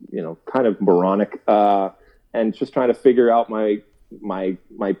 kind of moronic, and just trying to figure out my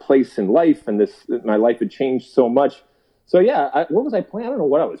place in life, and my life had changed so much. So yeah, what was I playing? I don't know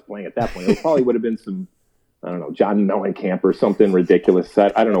what I was playing at that point. It probably would have been some, I don't know, John Mellencamp or something ridiculous. I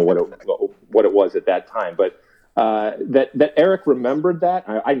don't know what it was at that time, but that Eric remembered that.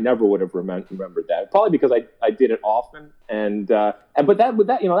 I never would have remembered that. Probably because I did it often, but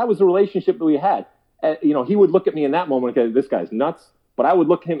that was the relationship that we had. He would look at me in that moment and go, "This guy's nuts." But I would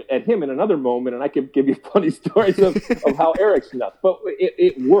look at him in another moment, and I could give you funny stories of how Eric's nuts. But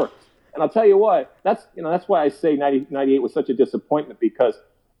it worked, and I'll tell you what. That's why I say 98 was such a disappointment, because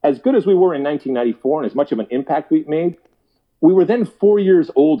as good as we were in 1994 and as much of an impact we made, we were then 4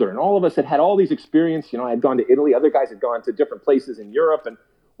 years older, and all of us had all these experience. I had gone to Italy. Other guys had gone to different places in Europe, and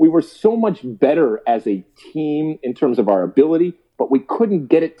we were so much better as a team in terms of our ability, but we couldn't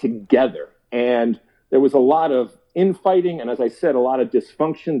get it together. And there was a lot of infighting, and as I said, a lot of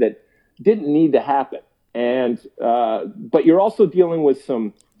dysfunction that didn't need to happen. And but you're also dealing with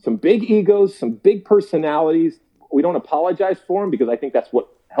some big egos, some big personalities. We don't apologize for them, because I think that's what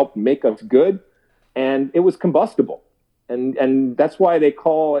helped make us good. And it was combustible. And that's why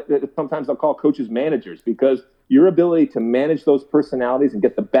sometimes they'll call coaches managers, because your ability to manage those personalities and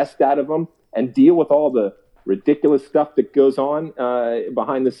get the best out of them and deal with all the ridiculous stuff that goes on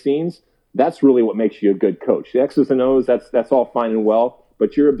behind the scenes, that's really what makes you a good coach. The X's and O's, that's all fine and well,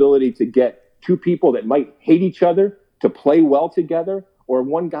 but your ability to get two people that might hate each other to play well together, or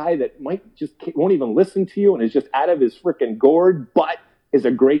one guy that won't even listen to you and is just out of his freaking gourd, but is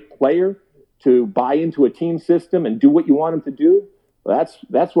a great player, to buy into a team system and do what you want him to do.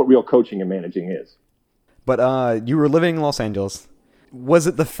 That's what real coaching and managing is. But you were living in Los Angeles. Was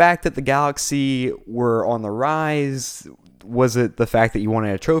it the fact that the Galaxy were on the rise? Was it the fact that you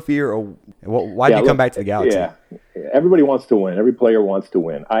wanted a trophy, or why did you come back to the Galaxy? Yeah, everybody wants to win. Every player wants to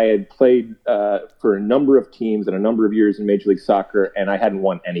win. I had played for a number of teams and a number of years in Major League Soccer, and I hadn't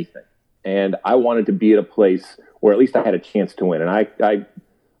won anything. And I wanted to be at a place where at least I had a chance to win. And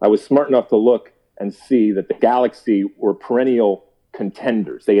I was smart enough to look and see that the Galaxy were perennial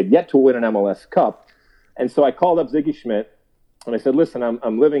contenders. They had yet to win an MLS Cup. And so I called up Ziggy Schmidt, and I said, "Listen,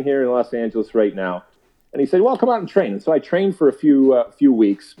 I'm living here in Los Angeles right now." And he said, "Well, come out and train." And so I trained for a few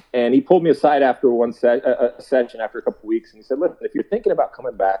weeks, and he pulled me aside after one session, after a couple of weeks, and he said, "Listen, if you're thinking about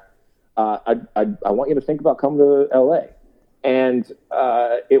coming back, I want you to think about coming to LA." And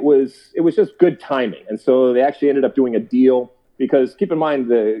it was just good timing. And so they actually ended up doing a deal, because keep in mind,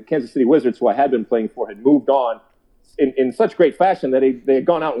 the Kansas City Wizards, who I had been playing for, had moved on in such great fashion that they had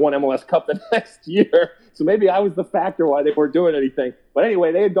gone out and won MLS Cup the next year. So maybe I was the factor why they weren't doing anything. But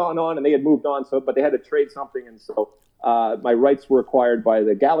anyway, they had gone on and they had moved on. But they had to trade something, and so my rights were acquired by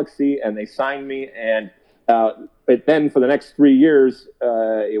the Galaxy, and they signed me. And but then for the next 3 years,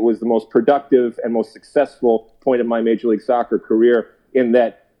 it was the most productive and most successful point of my Major League Soccer career, in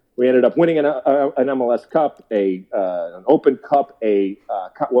that we ended up winning an MLS Cup, an Open Cup,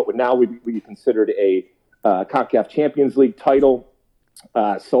 what would now be considered a CONCACAF Champions League title.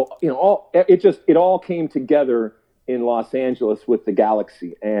 So it all came together in Los Angeles with the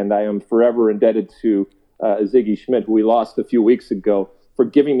Galaxy, and I am forever indebted to Ziggy Schmidt, who we lost a few weeks ago, for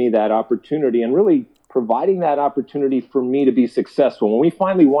giving me that opportunity and really providing that opportunity for me to be successful. When we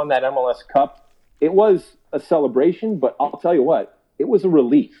finally won that MLS Cup, it was a celebration, but I'll tell you what, it was a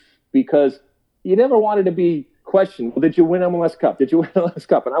relief, because you never wanted to be questioned. Well, did you win MLS Cup? Did you win MLS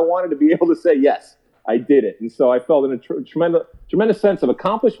Cup? And I wanted to be able to say, yes, I did it. And so I felt in a tremendous sense of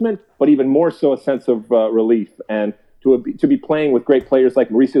accomplishment, but even more so a sense of relief. And to be playing with great players like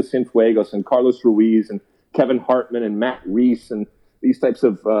Mauricio Cienfuegos and Carlos Ruiz and Kevin Hartman and Matt Reese and these types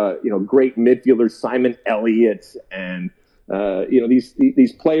of great midfielders, Simon Elliott, and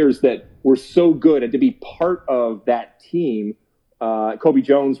these players that were so good, and to be part of that team. Kobe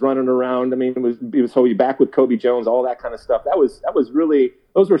Jones running around. I mean, it was so you back with Kobe Jones, all that kind of stuff. That was really,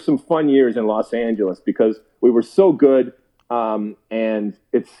 those were some fun years in Los Angeles, because we were so good, and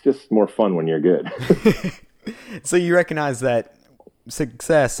it's just more fun when you're good. So you recognize that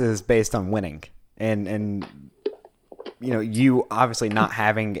success is based on winning, and you obviously not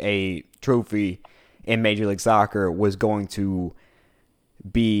having a trophy in Major League Soccer was going to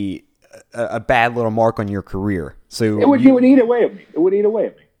be a bad little mark on your career. So it would eat away at me. It would eat away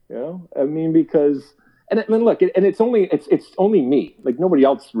at me. I mean, because look, and it's only me. Like, nobody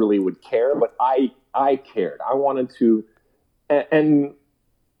else really would care, but I cared. I wanted to, and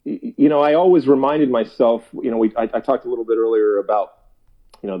I always reminded myself. I talked a little bit earlier about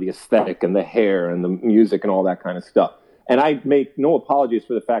the aesthetic and the hair and the music and all that kind of stuff. And I make no apologies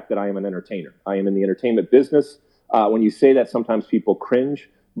for the fact that I am an entertainer. I am in the entertainment business. When you say that, sometimes people cringe,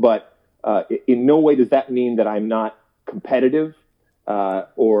 but in no way does that mean that I'm not competitive,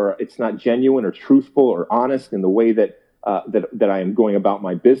 or it's not genuine or truthful or honest in the way that I am going about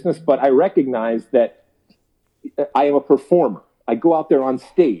my business. But I recognize that I am a performer. I go out there on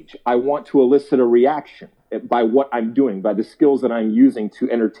stage. I want to elicit a reaction by what I'm doing, by the skills that I'm using to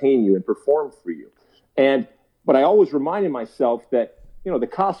entertain you and perform for you. But I always reminded myself that, the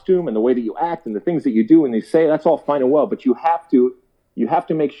costume and the way that you act and the things that you do and they say, that's all fine and well, but you have to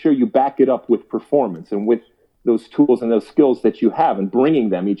make sure you back it up with performance and with those tools and those skills that you have, and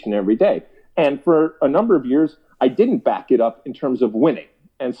bringing them each and every day. And for a number of years, I didn't back it up in terms of winning.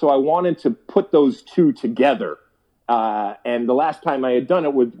 And so I wanted to put those two together. And the last time I had done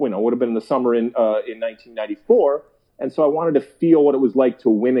it would have been in the summer in 1994. And so I wanted to feel what it was like to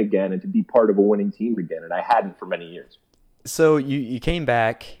win again and to be part of a winning team again. And I hadn't for many years. So you came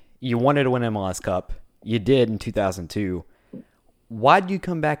back, you wanted to win MLS Cup. You did in 2002. Why did you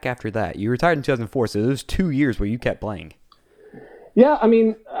come back after that? You retired in 2004, so those 2 years where you kept playing. Yeah, I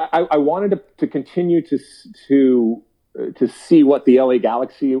mean, I wanted to continue to see what the LA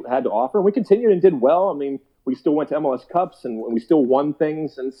Galaxy had to offer. And we continued and did well. I mean, we still went to MLS Cups and we still won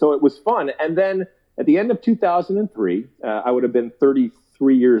things. And so it was fun. And then at the end of 2003, I would have been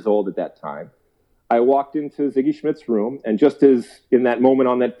 33 years old at that time. I walked into Ziggy Schmidt's room, and just as in that moment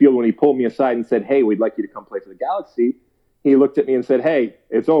on that field when he pulled me aside and said, "Hey, we'd like you to come play for the Galaxy," he looked at me and said, "Hey,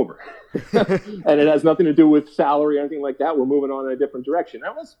 it's over." And it has nothing to do with salary or anything like that. We're moving on in a different direction.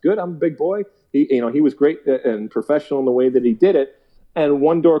 That was good. I'm a big boy. He was great and professional in the way that he did it. And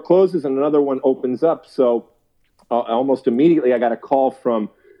one door closes and another one opens up. So almost immediately I got a call from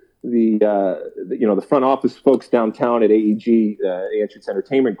the front office folks downtown at AEG, Anschutz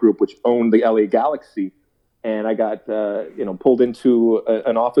Entertainment Group, which owned the LA Galaxy. And I got, pulled into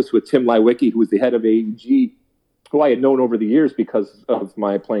an office with Tim Leiweke, who was the head of AEG, who I had known over the years because of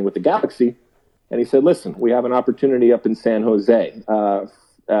my playing with the Galaxy. And he said, "Listen, we have an opportunity up in San Jose.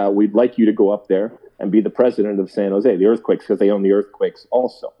 We'd like you to go up there and be the president of San Jose, the Earthquakes, because they own the Earthquakes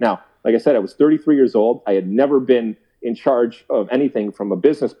also." Now, like I said, I was 33 years old. I had never been in charge of anything from a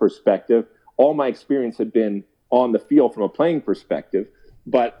business perspective. All my experience had been on the field from a playing perspective.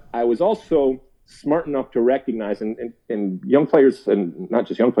 But I was also smart enough to recognize, and young players, and not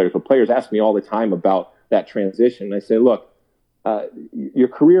just young players, but players ask me all the time about that transition. And I say, look, your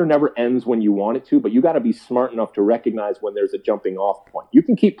career never ends when you want it to, but you got to be smart enough to recognize when there's a jumping off point. You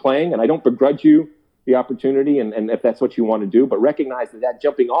can keep playing, and I don't begrudge you the opportunity, and if that's what you want to do, but recognize that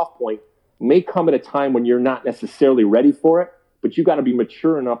jumping off point may come at a time when you're not necessarily ready for it, but you got to be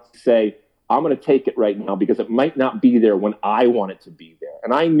mature enough to say, I'm going to take it right now because it might not be there when I want it to be there.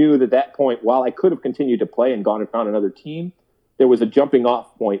 And I knew that point, while I could have continued to play and gone and found another team, there was a jumping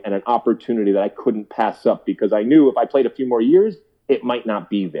off point and an opportunity that I couldn't pass up, because I knew if I played a few more years, it might not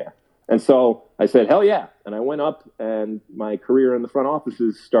be there. And so I said, hell yeah. And I went up, and my career in the front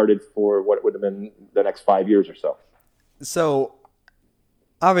offices started for what would have been the next 5 years or so. So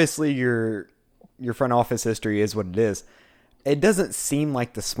obviously your front office history is what it is. It doesn't seem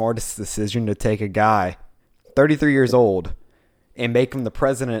like the smartest decision to take a guy 33 years old, and make him the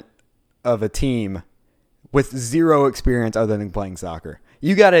president of a team with zero experience other than playing soccer.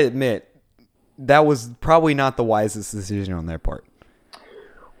 You got to admit, that was probably not the wisest decision on their part.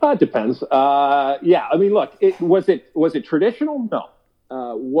 It depends. Yeah, I mean, look, was it traditional? No.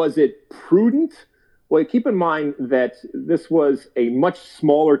 Was it prudent? Well, keep in mind that this was a much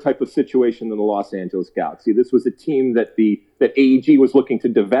smaller type of situation than the Los Angeles Galaxy. This was a team that AEG was looking to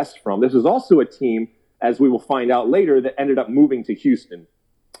divest from. This was also a team, as we will find out later, that ended up moving to Houston.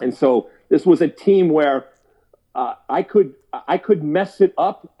 And so this was a team where I could mess it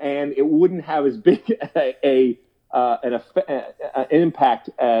up and it wouldn't have as big an impact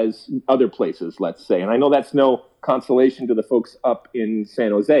as other places, let's say. And I know that's no consolation to the folks up in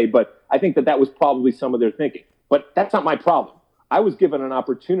San Jose, but I think that was probably some of their thinking. But that's not my problem. I was given an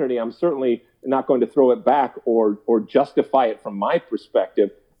opportunity. I'm certainly not going to throw it back or justify it from my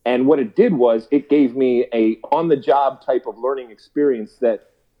perspective. And what it did was it gave me a on-the-job type of learning experience that,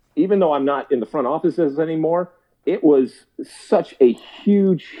 even though I'm not in the front offices anymore, it was such a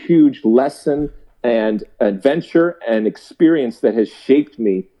huge, huge lesson and adventure and experience that has shaped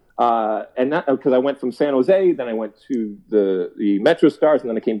me. And not because I went from San Jose, then I went to the Metro Stars, and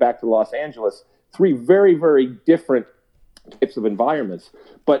then I came back to Los Angeles. 3 very, very different types of environments.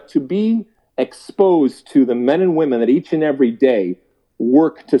 But to be exposed to the men and women that each and every day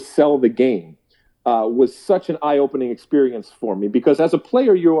work to sell the game was such an eye-opening experience for me. Because as a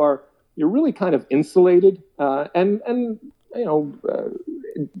player, you're really kind of insulated, and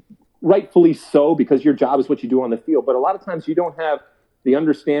rightfully so, because your job is what you do on the field. But a lot of times you don't have the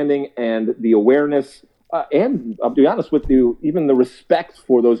understanding and the awareness, and I'll be honest with you, even the respect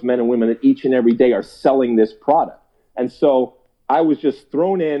for those men and women that each and every day are selling this product. And so I was just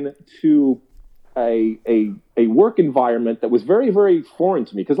thrown in to a work environment that was very, very foreign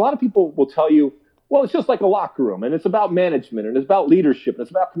to me. Because a lot of people will tell you, well, it's just like a locker room, and it's about management, and it's about leadership, and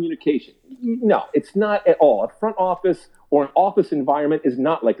it's about communication. No, it's not at all. A front office or an office environment is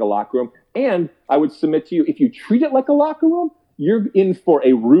not like a locker room. And I would submit to you, if you treat it like a locker room, you're in for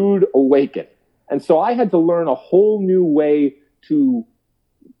a rude awakening. And so I had to learn a whole new way to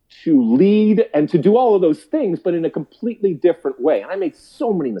lead and to do all of those things, but in a completely different way. And I made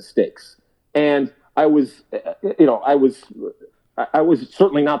so many mistakes. And I was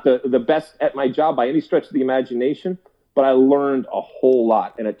certainly not the best at my job by any stretch of the imagination, but I learned a whole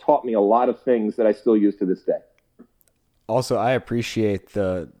lot, and it taught me a lot of things that I still use to this day. Also, I appreciate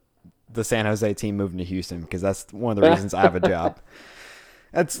the San Jose team moving to Houston, because that's one of the reasons I have a job.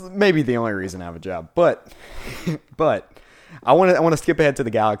 That's maybe the only reason I have a job. But I want to skip ahead to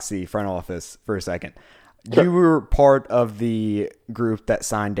the Galaxy front office for a second. Sure. You were part of the group that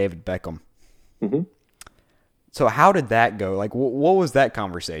signed David Beckham. Mm-hmm. So how did that go? Like, what was that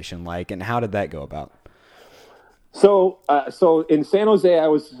conversation like, and how did that go about? So in San Jose, I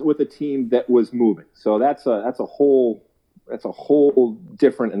was with a team that was moving. So that's a whole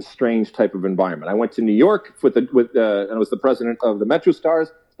different and strange type of environment. I went to New York and I was the president of the Metro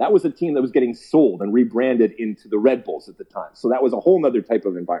Stars. That was a team that was getting sold and rebranded into the Red Bulls at the time. So that was a whole other type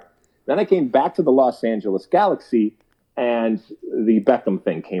of environment. Then I came back to the Los Angeles Galaxy, and the Beckham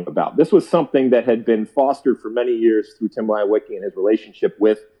thing came about. This was something that had been fostered for many years through Tim Leiweke and his relationship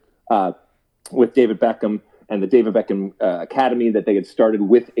with David Beckham and the David Beckham Academy that they had started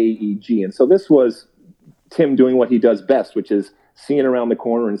with AEG. And so this was Tim doing what he does best, which is seeing around the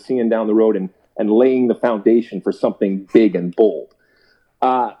corner and seeing down the road and laying the foundation for something big and bold.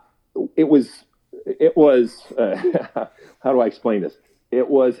 It was how do I explain this? It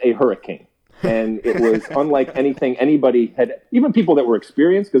was a hurricane. And it was unlike anything anybody had, even people that were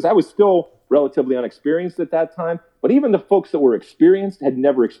experienced, because I was still relatively unexperienced at that time, but even the folks that were experienced had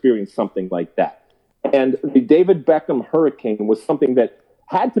never experienced something like that. And the David Beckham hurricane was something that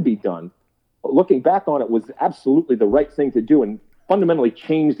had to be done. Looking back on it, was absolutely the right thing to do and fundamentally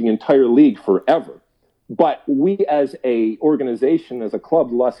changed the entire league forever. But we as a organization, as a club,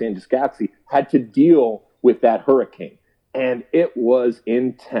 the Los Angeles Galaxy, had to deal with that hurricane. And it was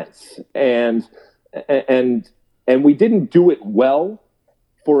intense, and we didn't do it well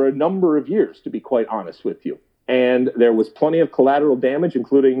for a number of years, to be quite honest with you. And there was plenty of collateral damage,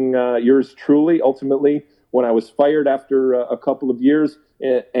 including yours truly. Ultimately, when I was fired after a couple of years,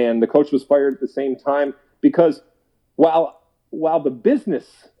 and the coach was fired at the same time, because while the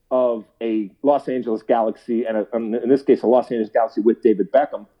business of a Los Angeles Galaxy, and in this case a Los Angeles Galaxy with David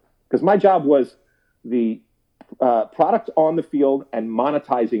Beckham, because my job was the product on the field and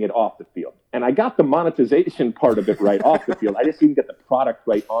monetizing it off the field. And I got the monetization part of it right off the field. I just didn't get the product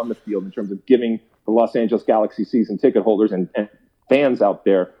right on the field in terms of giving the Los Angeles Galaxy season ticket holders and fans out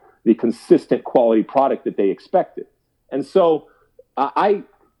there the consistent quality product that they expected. And so I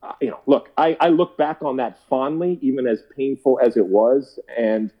look back on that fondly, even as painful as it was.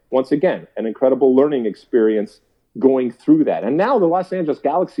 And once again, an incredible learning experience going through that. And now the Los Angeles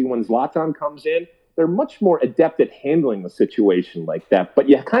Galaxy, when Zlatan comes in, they're much more adept at handling a situation like that. But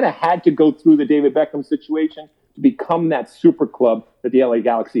you kind of had to go through the David Beckham situation to become that super club that the LA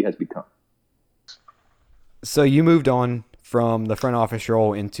Galaxy has become. So you moved on from the front office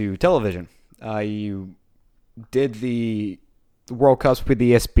role into television. You did the World Cups with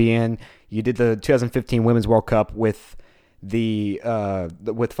ESPN. You did the 2015 Women's World Cup with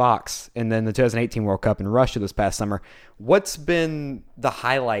with Fox, and then the 2018 World Cup in Russia this past summer. What's been the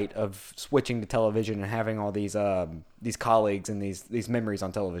highlight of switching to television and having all these colleagues and these memories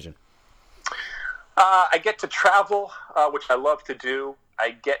on television? I get to travel, which I love to do.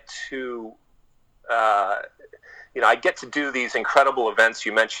 I get to do these incredible events.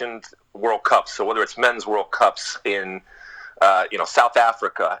 You mentioned World Cups, so whether it's men's World Cups in South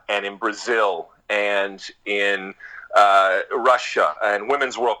Africa and in Brazil and in Russia, and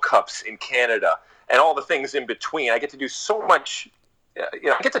women's World Cups in Canada, and all the things in between. I get to do so much.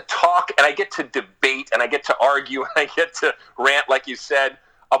 I get to talk, and I get to debate, and I get to argue, and I get to rant, like you said,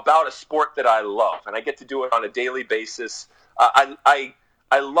 about a sport that I love, and I get to do it on a daily basis.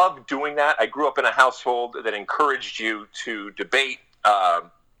 I love doing that. I grew up in a household that encouraged you to debate. I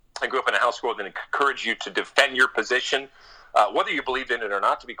grew up in a household that encouraged you to defend your position, whether you believed in it or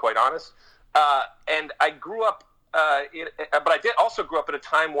not, to be quite honest. And I grew up, but I did also grow up at a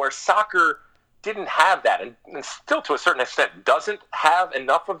time where soccer didn't have that, and still to a certain extent doesn't have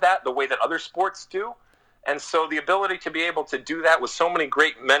enough of that the way that other sports do. And so the ability to be able to do that with so many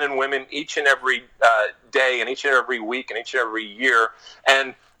great men and women each and every day and each and every week and each and every year.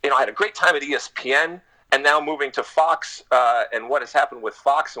 And, I had a great time at ESPN, and now moving to Fox and what has happened with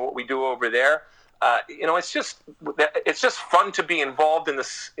Fox and what we do over there. It's just fun to be involved in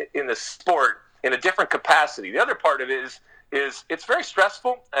this sport in a different capacity. The other part of it is it's very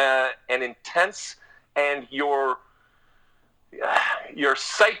stressful and intense, and your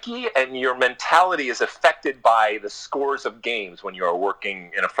psyche and your mentality is affected by the scores of games when you're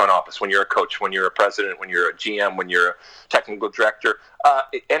working in a front office, when you're a coach, when you're a president, when you're a GM, when you're a technical director,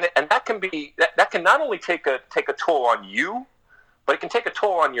 and that can not only take a toll on you, but it can take a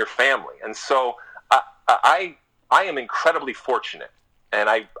toll on your family. And so I am incredibly fortunate, and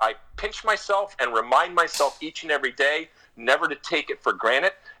I pinch myself and remind myself each and every day never to take it for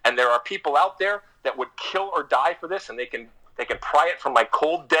granted. And there are people out there that would kill or die for this, and they can pry it from my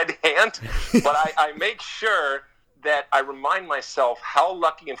cold, dead hand. But I make sure that I remind myself how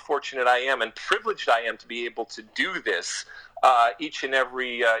lucky and fortunate I am and privileged I am to be able to do this each and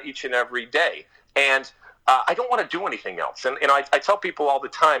every day. And I don't want to do anything else. And I tell people all the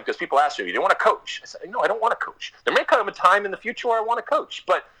time, because people ask me, do you want to coach? I say, no, I don't want to coach. There may come a time in the future where I want to coach.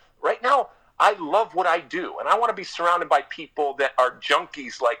 But right now, I love what I do. And I want to be surrounded by people that are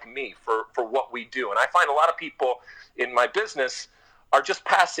junkies like me for what we do. And I find a lot of people in my business are just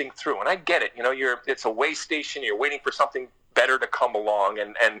passing through. And I get it. It's a way station. You're waiting for something better to come along,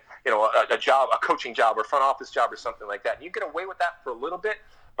 and a job, a coaching job or front office job or something like that. And you get away with that for a little bit.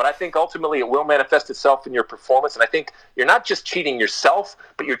 But I think ultimately it will manifest itself in your performance. And I think you're not just cheating yourself,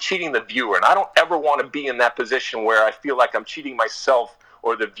 but you're cheating the viewer. And I don't ever want to be in that position where I feel like I'm cheating myself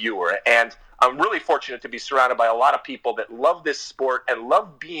or the viewer. And I'm really fortunate to be surrounded by a lot of people that love this sport and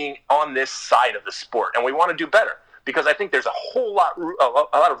love being on this side of the sport. And we want to do better, because I think there's a lot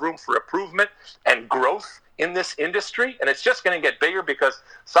of room for improvement and growth in this industry. And it's just going to get bigger because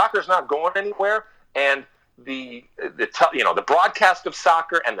soccer's not going anywhere. And the broadcast of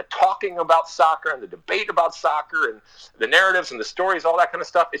soccer and the talking about soccer and the debate about soccer and the narratives and the stories, all that kind of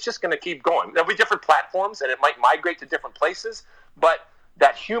stuff, it's just going to keep going. There'll be different platforms and it might migrate to different places, but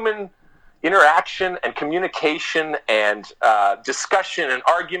that human interaction and communication and discussion and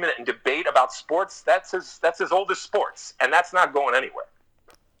argument and debate about sports, that's as old as sports, and that's not going anywhere.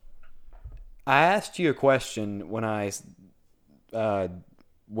 I asked you a question when I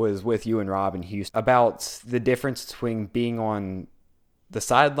was with you and Rob in Houston about the difference between being on the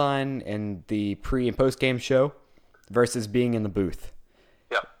sideline and the pre- and post-game show versus being in the booth.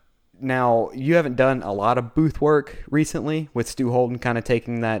 Yeah. Now, you haven't done a lot of booth work recently, with Stu Holden kind of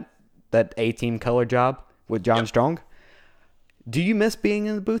taking that A-team color job with John Strong. Do you miss being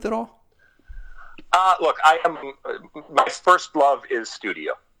in the booth at all? Look, my first love is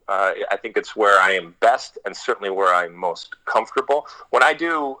studio. I think it's where I am best and certainly where I'm most comfortable. When I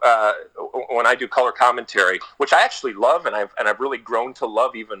do color commentary, which I actually love and I've really grown to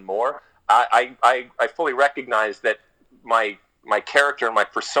love even more, I fully recognize that my my character and my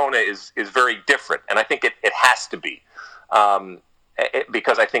persona is very different, and I think it has to be,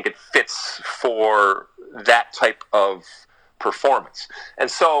 because I think it fits for that type of performance. And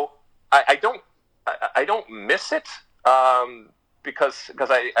so I don't miss it, because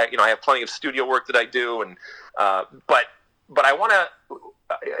I have plenty of studio work that I do, and but I want to,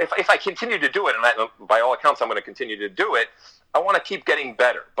 if I continue to do it, and by all accounts I'm going to continue to do it, I want to keep getting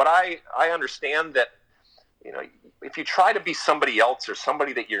better. But I understand that, if you try to be somebody else or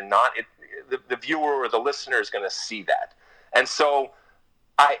somebody that you're not, the viewer or the listener is going to see that. And so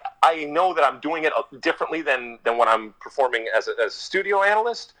I know that I'm doing it differently than when I'm performing as a studio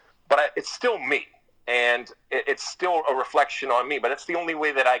analyst, but it's still me, and it's still a reflection on me. But it's the only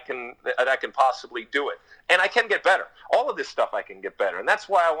way that I can possibly do it, and I can get better. All of this stuff I can get better, and that's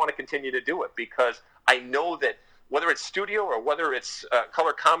why I want to continue to do it, because I know that whether it's studio or whether it's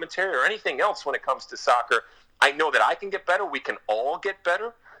color commentary or anything else when it comes to soccer, I know that I can get better. We can all get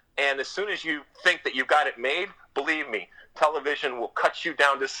better. And as soon as you think that you've got it made, believe me, television will cut you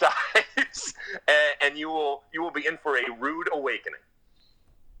down to size, and you will be in for a rude awakening.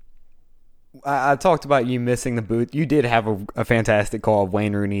 I talked about you missing the booth. You did have a fantastic call of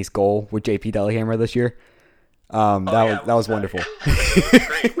Wayne Rooney's goal with JP Delehammer this year. That was wonderful.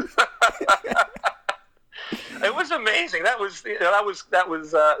 Great. It was amazing. That was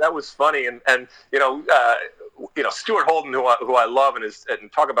funny, and Stuart Holden, who I love,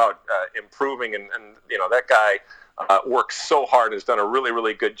 and talk about improving, and that guy works so hard and has done a really,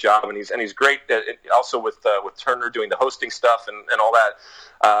 really good job, and he's great also with Turner doing the hosting stuff and all that.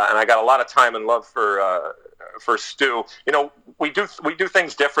 And I got a lot of time and love for Stu. We do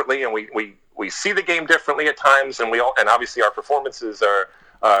things differently, and we see the game differently at times, and obviously our performances are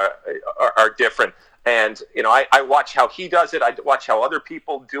different. And I watch how he does it. I watch how other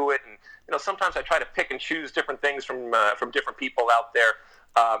people do it, and sometimes I try to pick and choose different things from different people out there.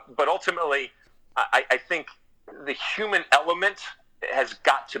 But ultimately, I think the human element has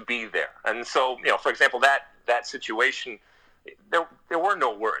got to be there. And so, for example, that situation, there were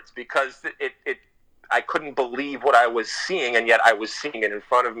no words, because I couldn't believe what I was seeing, and yet I was seeing it in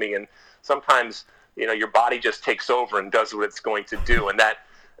front of me. And sometimes, your body just takes over and does what it's going to do, and that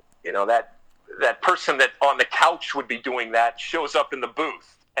person that on the couch would be doing that shows up in the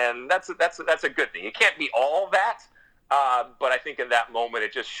booth, and that's a good thing. It can't be all that, but I think in that moment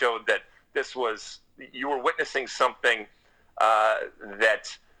it just showed that you were witnessing something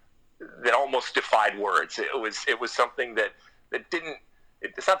that almost defied words. It was something that didn't.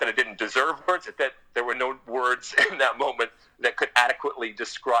 It's not that it didn't deserve words; it's that there were no words in that moment that could adequately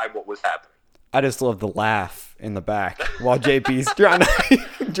describe what was happening. I just love the laugh in the back while JP's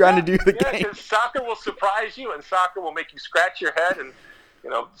trying to do the game. Because soccer will surprise you, and soccer will make you scratch your head, and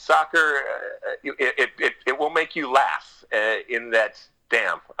soccer it will make you laugh. In that,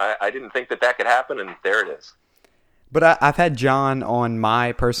 damn, I didn't think that could happen, and there it is. But I've had John on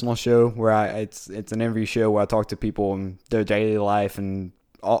my personal show where it's an interview show where I talk to people in their daily life and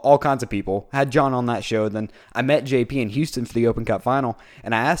all kinds of people. I had John on that show. Then I met JP in Houston for the Open Cup final,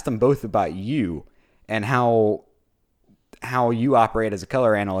 and I asked them both about you and how you operate as a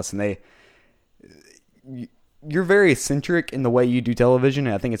color analyst. And you're very eccentric in the way you do television,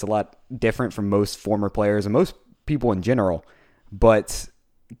 and I think it's a lot different from most former players and most people in general. But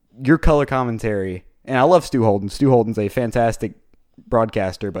your color commentary, and I love Stu Holden. Stu Holden's a fantastic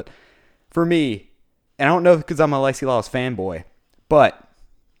broadcaster, but for me, and I don't know because I'm a Alexi Lalas fanboy, but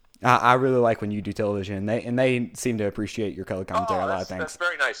I really like when you do television, and they seem to appreciate your color commentary a lot. Thanks. That's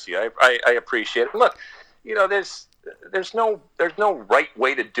very nice of you. I appreciate it. Look, there's no right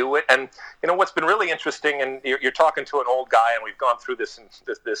way to do it, and what's been really interesting, and you're talking to an old guy, and we've gone through this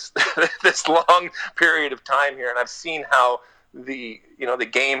this long period of time here, and I've seen how the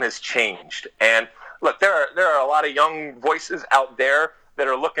game has changed. And look, there are a lot of young voices out there that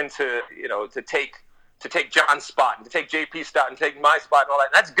are looking to take John's spot and to take JP's spot and take my spot and all that.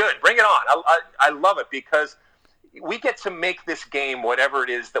 That's good. Bring it on. I love it, because we get to make this game whatever it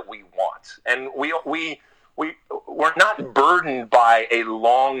is that we want, and we're not burdened by a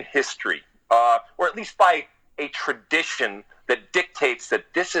long history, or at least by a tradition that dictates that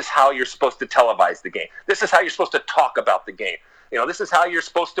this is how you're supposed to televise the game. This is how you're supposed to talk about the game. This is how you're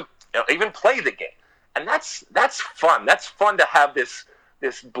supposed to even play the game. And that's fun. That's fun to have this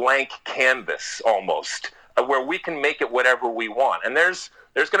blank canvas almost, where we can make it whatever we want. And there's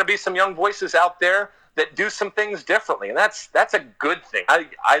going to be some young voices out there that do some things differently, and that's a good thing.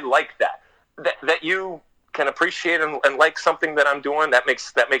 I like that you can appreciate and like something that I'm doing. That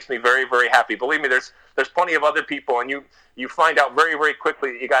makes me very, very happy. Believe me, there's plenty of other people, and you find out very, very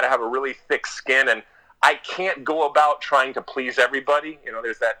quickly that you got to have a really thick skin. And I can't go about trying to please everybody.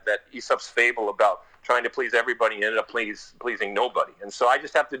 There's that Aesop's fable about trying to please everybody and ended up pleasing nobody. And so I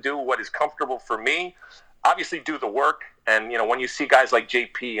just have to do what is comfortable for me. Obviously, do the work. And when you see guys like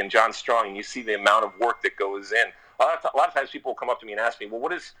JP and John Strong, and you see the amount of work that goes in, a lot of times people will come up to me and ask me, well,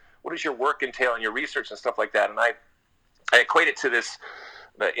 what does your work entail and your research and stuff like that? And I equate it to this,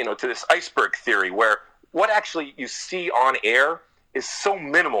 to this iceberg theory, where what actually you see on air is so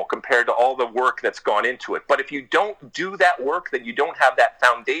minimal compared to all the work that's gone into it. But if you don't do that work, then you don't have that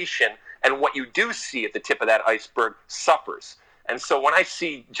foundation, and what you do see at the tip of that iceberg suffers. And so when I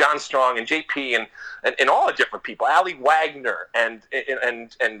see John Strong and JP and all the different people, Ali Wagner and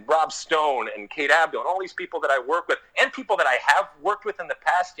Rob Stone and Kate Abdo and all these people that I work with and people that I have worked with in the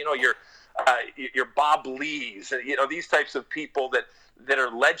past, your Bob Lees, these types of people that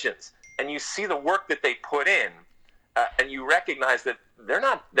are legends, and you see the work that they put in, and you recognize that they're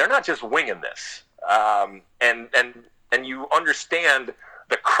not just winging this, and you understand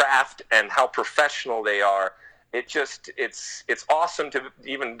the craft and how professional they are. It's awesome to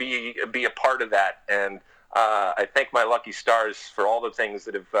even be a part of that, and I thank my lucky stars for all the things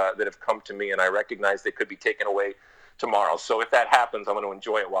that have come to me, and I recognize they could be taken away tomorrow. So if that happens, I'm going to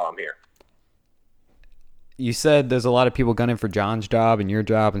enjoy it while I'm here. You said there's a lot of people gunning for John's job and your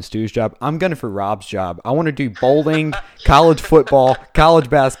job and Stu's job. I'm gunning for Rob's job. I want to do bowling, college football, college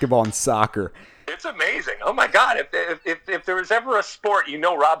basketball, and soccer. It's amazing. Oh my God! If there was ever a sport,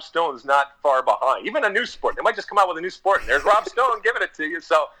 Rob Stone's not far behind. Even a new sport, they might just come out with a new sport, and there's Rob Stone giving it to you.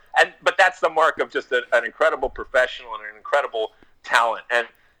 So, but that's the mark of just an incredible professional and an incredible talent. And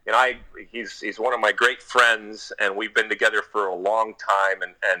he's one of my great friends, and we've been together for a long time.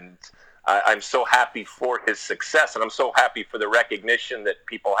 And I'm so happy for his success, and I'm so happy for the recognition that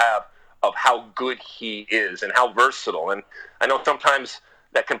people have of how good he is and how versatile. And I know sometimes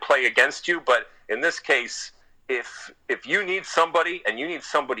that can play against you, but in this case, if you need somebody and you need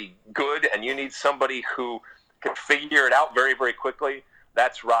somebody good and you need somebody who can figure it out very, very quickly,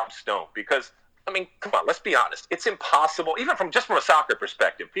 that's Rob Stone. Because, come on, let's be honest. It's impossible, even from a soccer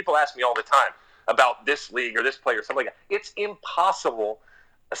perspective. People ask me all the time about this league or this player or something like that. It's impossible,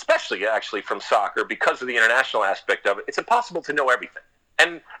 especially actually from soccer, because of the international aspect of it. It's impossible to know everything.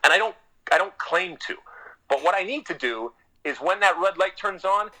 And I don't claim to. But what I need to do is when that red light turns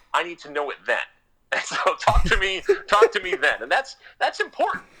on, I need to know it then. And so talk to me then. And that's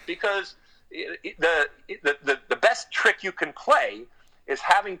important, because the best trick you can play is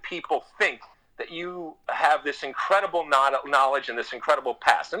having people think that you have this incredible knowledge and this incredible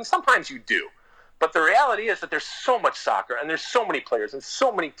past. And sometimes you do. But the reality is that there's so much soccer and there's so many players and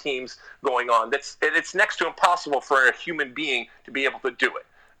so many teams going on that it's next to impossible for a human being to be able to do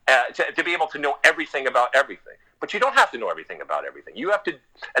it, to be able to know everything about everything. But you don't have to know everything about everything. You have to,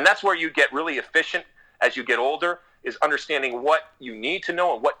 and that's where you get really efficient as you get older, is understanding what you need to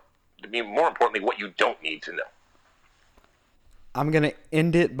know and more importantly, what you don't need to know. I'm going to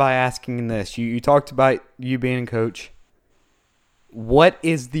end it by asking this. You talked about you being a coach. What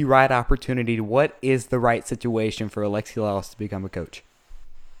is the right opportunity? What is the right situation for Alexi Lalas to become a coach?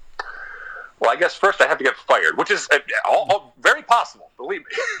 Well, I guess first I have to get fired, which is all very possible. Believe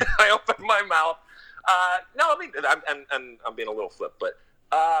me. I opened my mouth. No, I'm being a little flip, but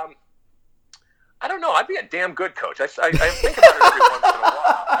I don't know. I'd be a damn good coach. I think about it every once in a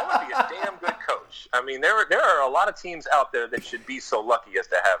while. I would be a damn good coach. There are a lot of teams out there that should be so lucky as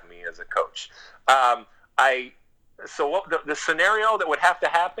to have me as a coach. So what the scenario that would have to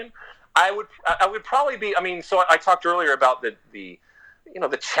happen, I would probably be. So I talked earlier about the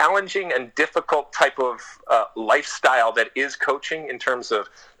challenging and difficult type of lifestyle that is coaching in terms of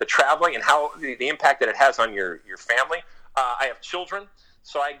the traveling and how the impact that it has on your family. I have children,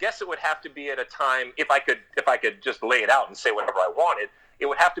 so I guess it would have to be at a time, if I could just lay it out and say whatever I wanted, it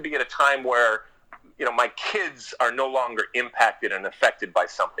would have to be at a time where my kids are no longer impacted and affected by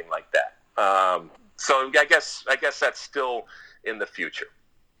something like that. So I guess that's still in the future.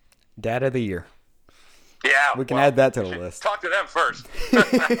 Dad of the year. Yeah, we can add that to the list. Talk to them first.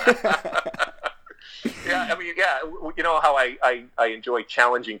 Yeah, you know how I enjoy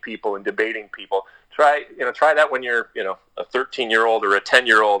challenging people and debating people. Try that when you're a 13-year-old or a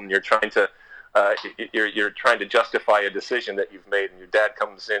 10-year-old and you're trying to justify a decision that you've made, and your dad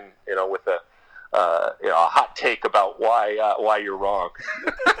comes in with a hot take about why you're wrong.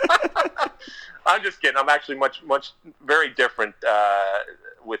 I'm just kidding. I'm actually much very different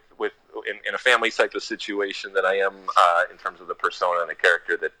in a family type of situation than I am in terms of the persona and the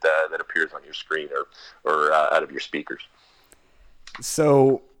character that appears on your screen or out of your speakers.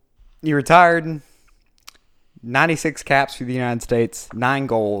 So you retired, 96 caps for the United States, 9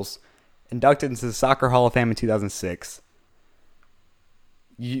 goals, inducted into the Soccer Hall of Fame in 2006.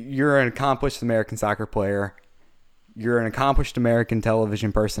 You're an accomplished American soccer player. You're an accomplished American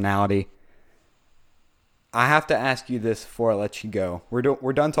television personality. I have to ask you this before I let you go.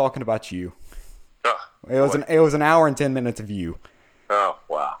 We're done talking about you. It was an hour and 10 minutes of you. Oh,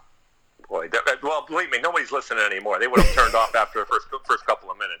 wow. Boy, well, believe me, nobody's listening anymore. They would have turned off after the first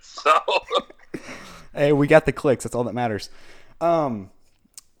couple of minutes. So, hey, we got the clicks. That's all that matters.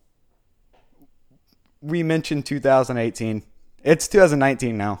 We mentioned 2018. It's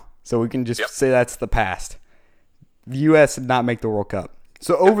 2019 now, so we can just say that's the past. The U.S. did not make the World Cup.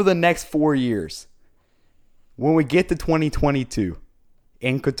 So over the next 4 years, when we get to 2022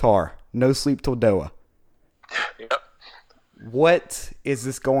 in Qatar, no sleep till Doha. Yep. What is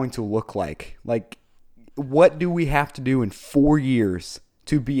this going to look like? Like, what do we have to do in 4 years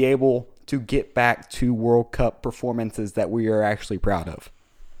to be able to get back to World Cup performances that we are actually proud of?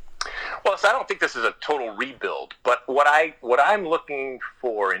 Well, so I don't think this is a total rebuild, but what I'm looking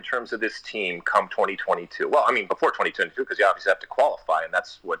for in terms of this team come 2022, well, I mean, before 2022, because you obviously have to qualify, and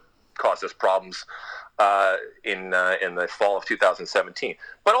that's what caused us problems in the fall of 2017.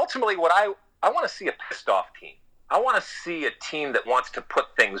 But ultimately, what I want to see a pissed off team. I want to see a team that wants to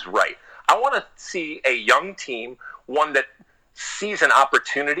put things right. I want to see a young team, one that sees an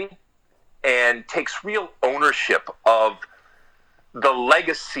opportunity and takes real ownership of the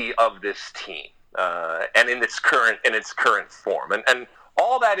legacy of this team and in its current form. And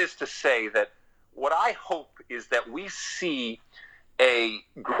all that is to say that what I hope is that we see a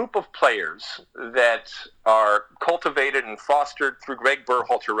group of players that are cultivated and fostered through Greg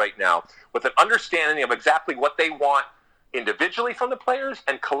Berhalter right now with an understanding of exactly what they want individually from the players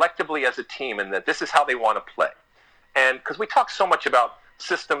and collectively as a team, and that this is how they want to play. And because we talk so much about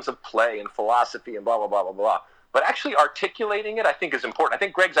systems of play and philosophy and blah, blah, blah, blah, blah, but actually articulating it, I think, is important. I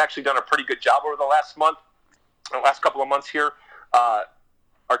think Greg's actually done a pretty good job over the last couple of months here,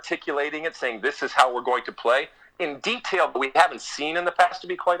 articulating it, saying this is how we're going to play in detail that we haven't seen in the past, to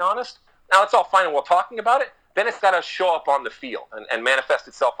be quite honest. Now, it's all fine and well talking about it. Then it's got to show up on the field and manifest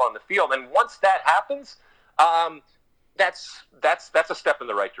itself on the field. And once that happens, that's a step in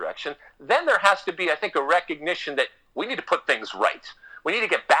the right direction. Then there has to be, I think, a recognition that we need to put things right. We need to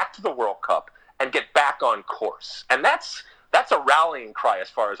get back to the World Cup and get back on course. And that's a rallying cry as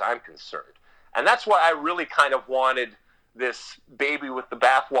far as I'm concerned. And that's why I really kind of wanted this baby with the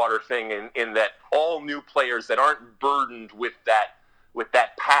bathwater thing in that all new players that aren't burdened with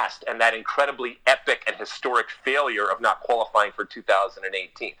that past and that incredibly epic and historic failure of not qualifying for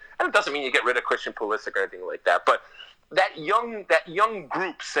 2018. And it doesn't mean you get rid of Christian Pulisic or anything like that, but that young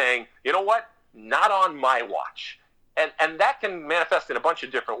group saying, you know what, not on my watch. And that can manifest in a bunch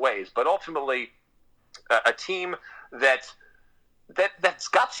of different ways, but ultimately a team that's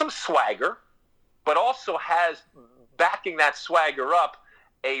got some swagger, but also has, backing that swagger up,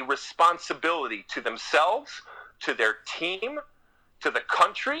 a responsibility to themselves, to their team, to the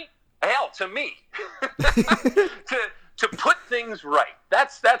country, hell, to me, to put things right.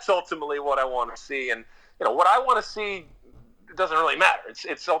 That's ultimately what I want to see. And what I want to see, it doesn't really matter.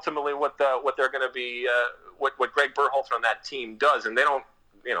 It's ultimately what they're going to be, what Greg Berhalter on that team does. And they don't,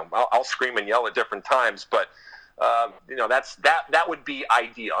 I'll scream and yell at different times, but that would be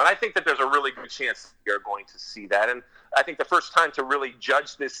ideal. And I think that there's a really good chance you're going to see that. And I think the first time to really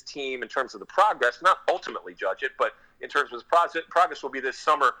judge this team in terms of the progress, not ultimately judge it, but in terms of progress will be this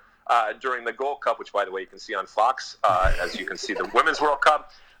summer during the Gold Cup, which, by the way, you can see on Fox, as you can see the Women's World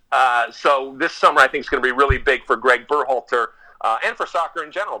Cup. So this summer I think is going to be really big for Greg Berhalter and for soccer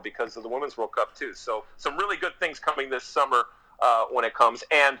in general because of the Women's World Cup too. So some really good things coming this summer when it comes,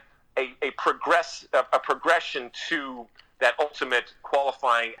 and a progression to that ultimate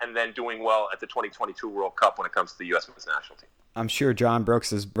qualifying and then doing well at the 2022 World Cup when it comes to the U.S. Women's National Team. I'm sure John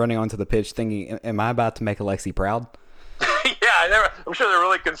Brooks is running onto the pitch thinking, am I about to make Alexi proud? Yeah, I'm sure they're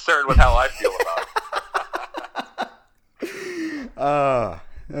really concerned with how I feel about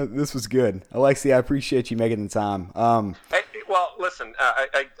it. This was good. Alexi, I appreciate you making the time. Hey, well, listen,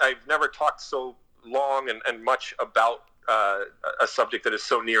 I've never talked so long and much about a subject that is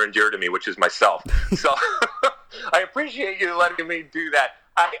so near and dear to me, which is myself. So I appreciate you letting me do that.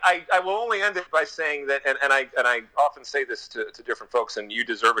 I will only end it by saying that, and I often say this to different folks, and you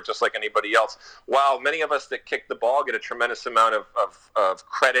deserve it just like anybody else. While many of us that kick the ball get a tremendous amount of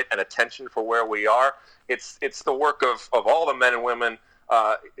credit and attention for where we are, it's the work of all the men and women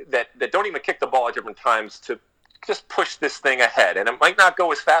that don't even kick the ball at different times to just push this thing ahead. And it might not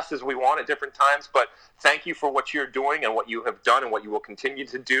go as fast as we want at different times, but thank you for what you're doing and what you have done and what you will continue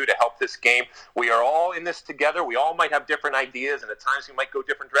to do to help this game. We are all in this together. We all might have different ideas, and at times we might go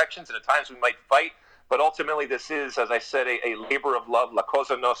different directions, and at times we might fight. But ultimately, this is, as I said, a labor of love, La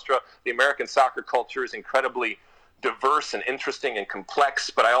Cosa Nostra. The American soccer culture is incredibly diverse and interesting and complex,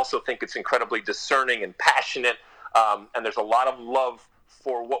 but I also think it's incredibly discerning and passionate, and there's a lot of love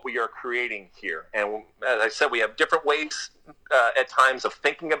for what we are creating here. And as I said, we have different ways at times of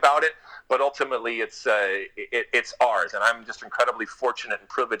thinking about it, but ultimately it's ours. And I'm just incredibly fortunate and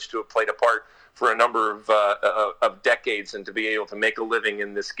privileged to have played a part for a number of decades and to be able to make a living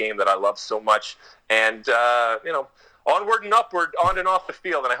in this game that I love so much. And, onward and upward, on and off the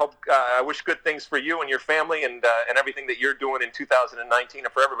field. And I wish good things for you and your family and everything that you're doing in 2019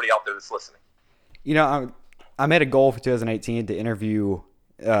 and for everybody out there that's listening. I made a goal for 2018 to interview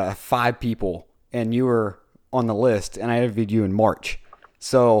 5 people, and you were on the list, and I interviewed you in March.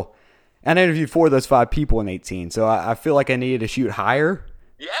 So, and I interviewed 4 of those 5 people in 18. So I feel like I needed to shoot higher.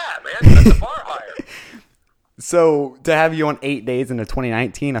 Yeah, man, that's the bar higher. So to have you on 8 days into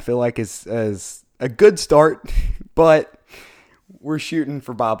 2019, I feel like is a good start, but we're shooting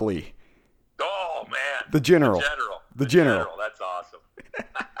for Bob Lee. Oh, man. The general. The general. That's awesome.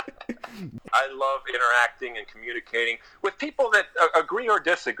 I love interacting and communicating with people that agree or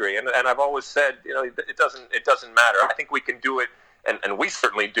disagree, and I've always said, it doesn't matter. I think we can do it, and we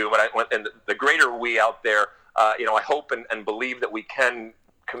certainly do. But and the greater we out there, I hope and believe that we can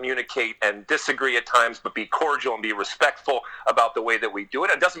communicate and disagree at times, but be cordial and be respectful about the way that we do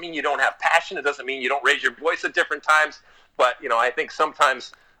it. It doesn't mean you don't have passion. It doesn't mean you don't raise your voice at different times. But I think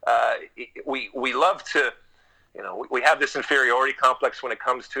sometimes we love to. We have this inferiority complex when it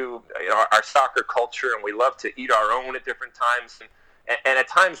comes to our soccer culture, and we love to eat our own at different times. And at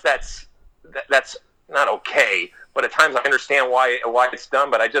times that's not okay, but at times I understand why it's done.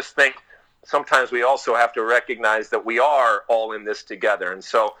 But I just think sometimes we also have to recognize that we are all in this together. And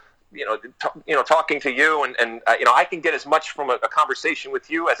so, talking to you and I can get as much from a conversation with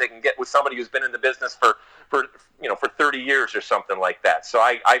you as I can get with somebody who's been in the business for 30 years or something like that. So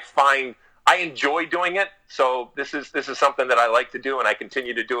I find I enjoy doing it, so this is something that I like to do, and I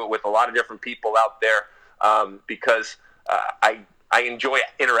continue to do it with a lot of different people out there because I enjoy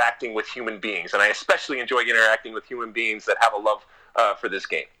interacting with human beings, and I especially enjoy interacting with human beings that have a love for this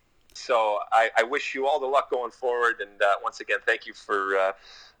game. So I wish you all the luck going forward, and once again, thank you for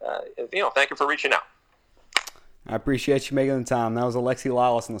reaching out. I appreciate you making the time. That was Alexi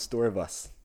Lalas and the Story of Us.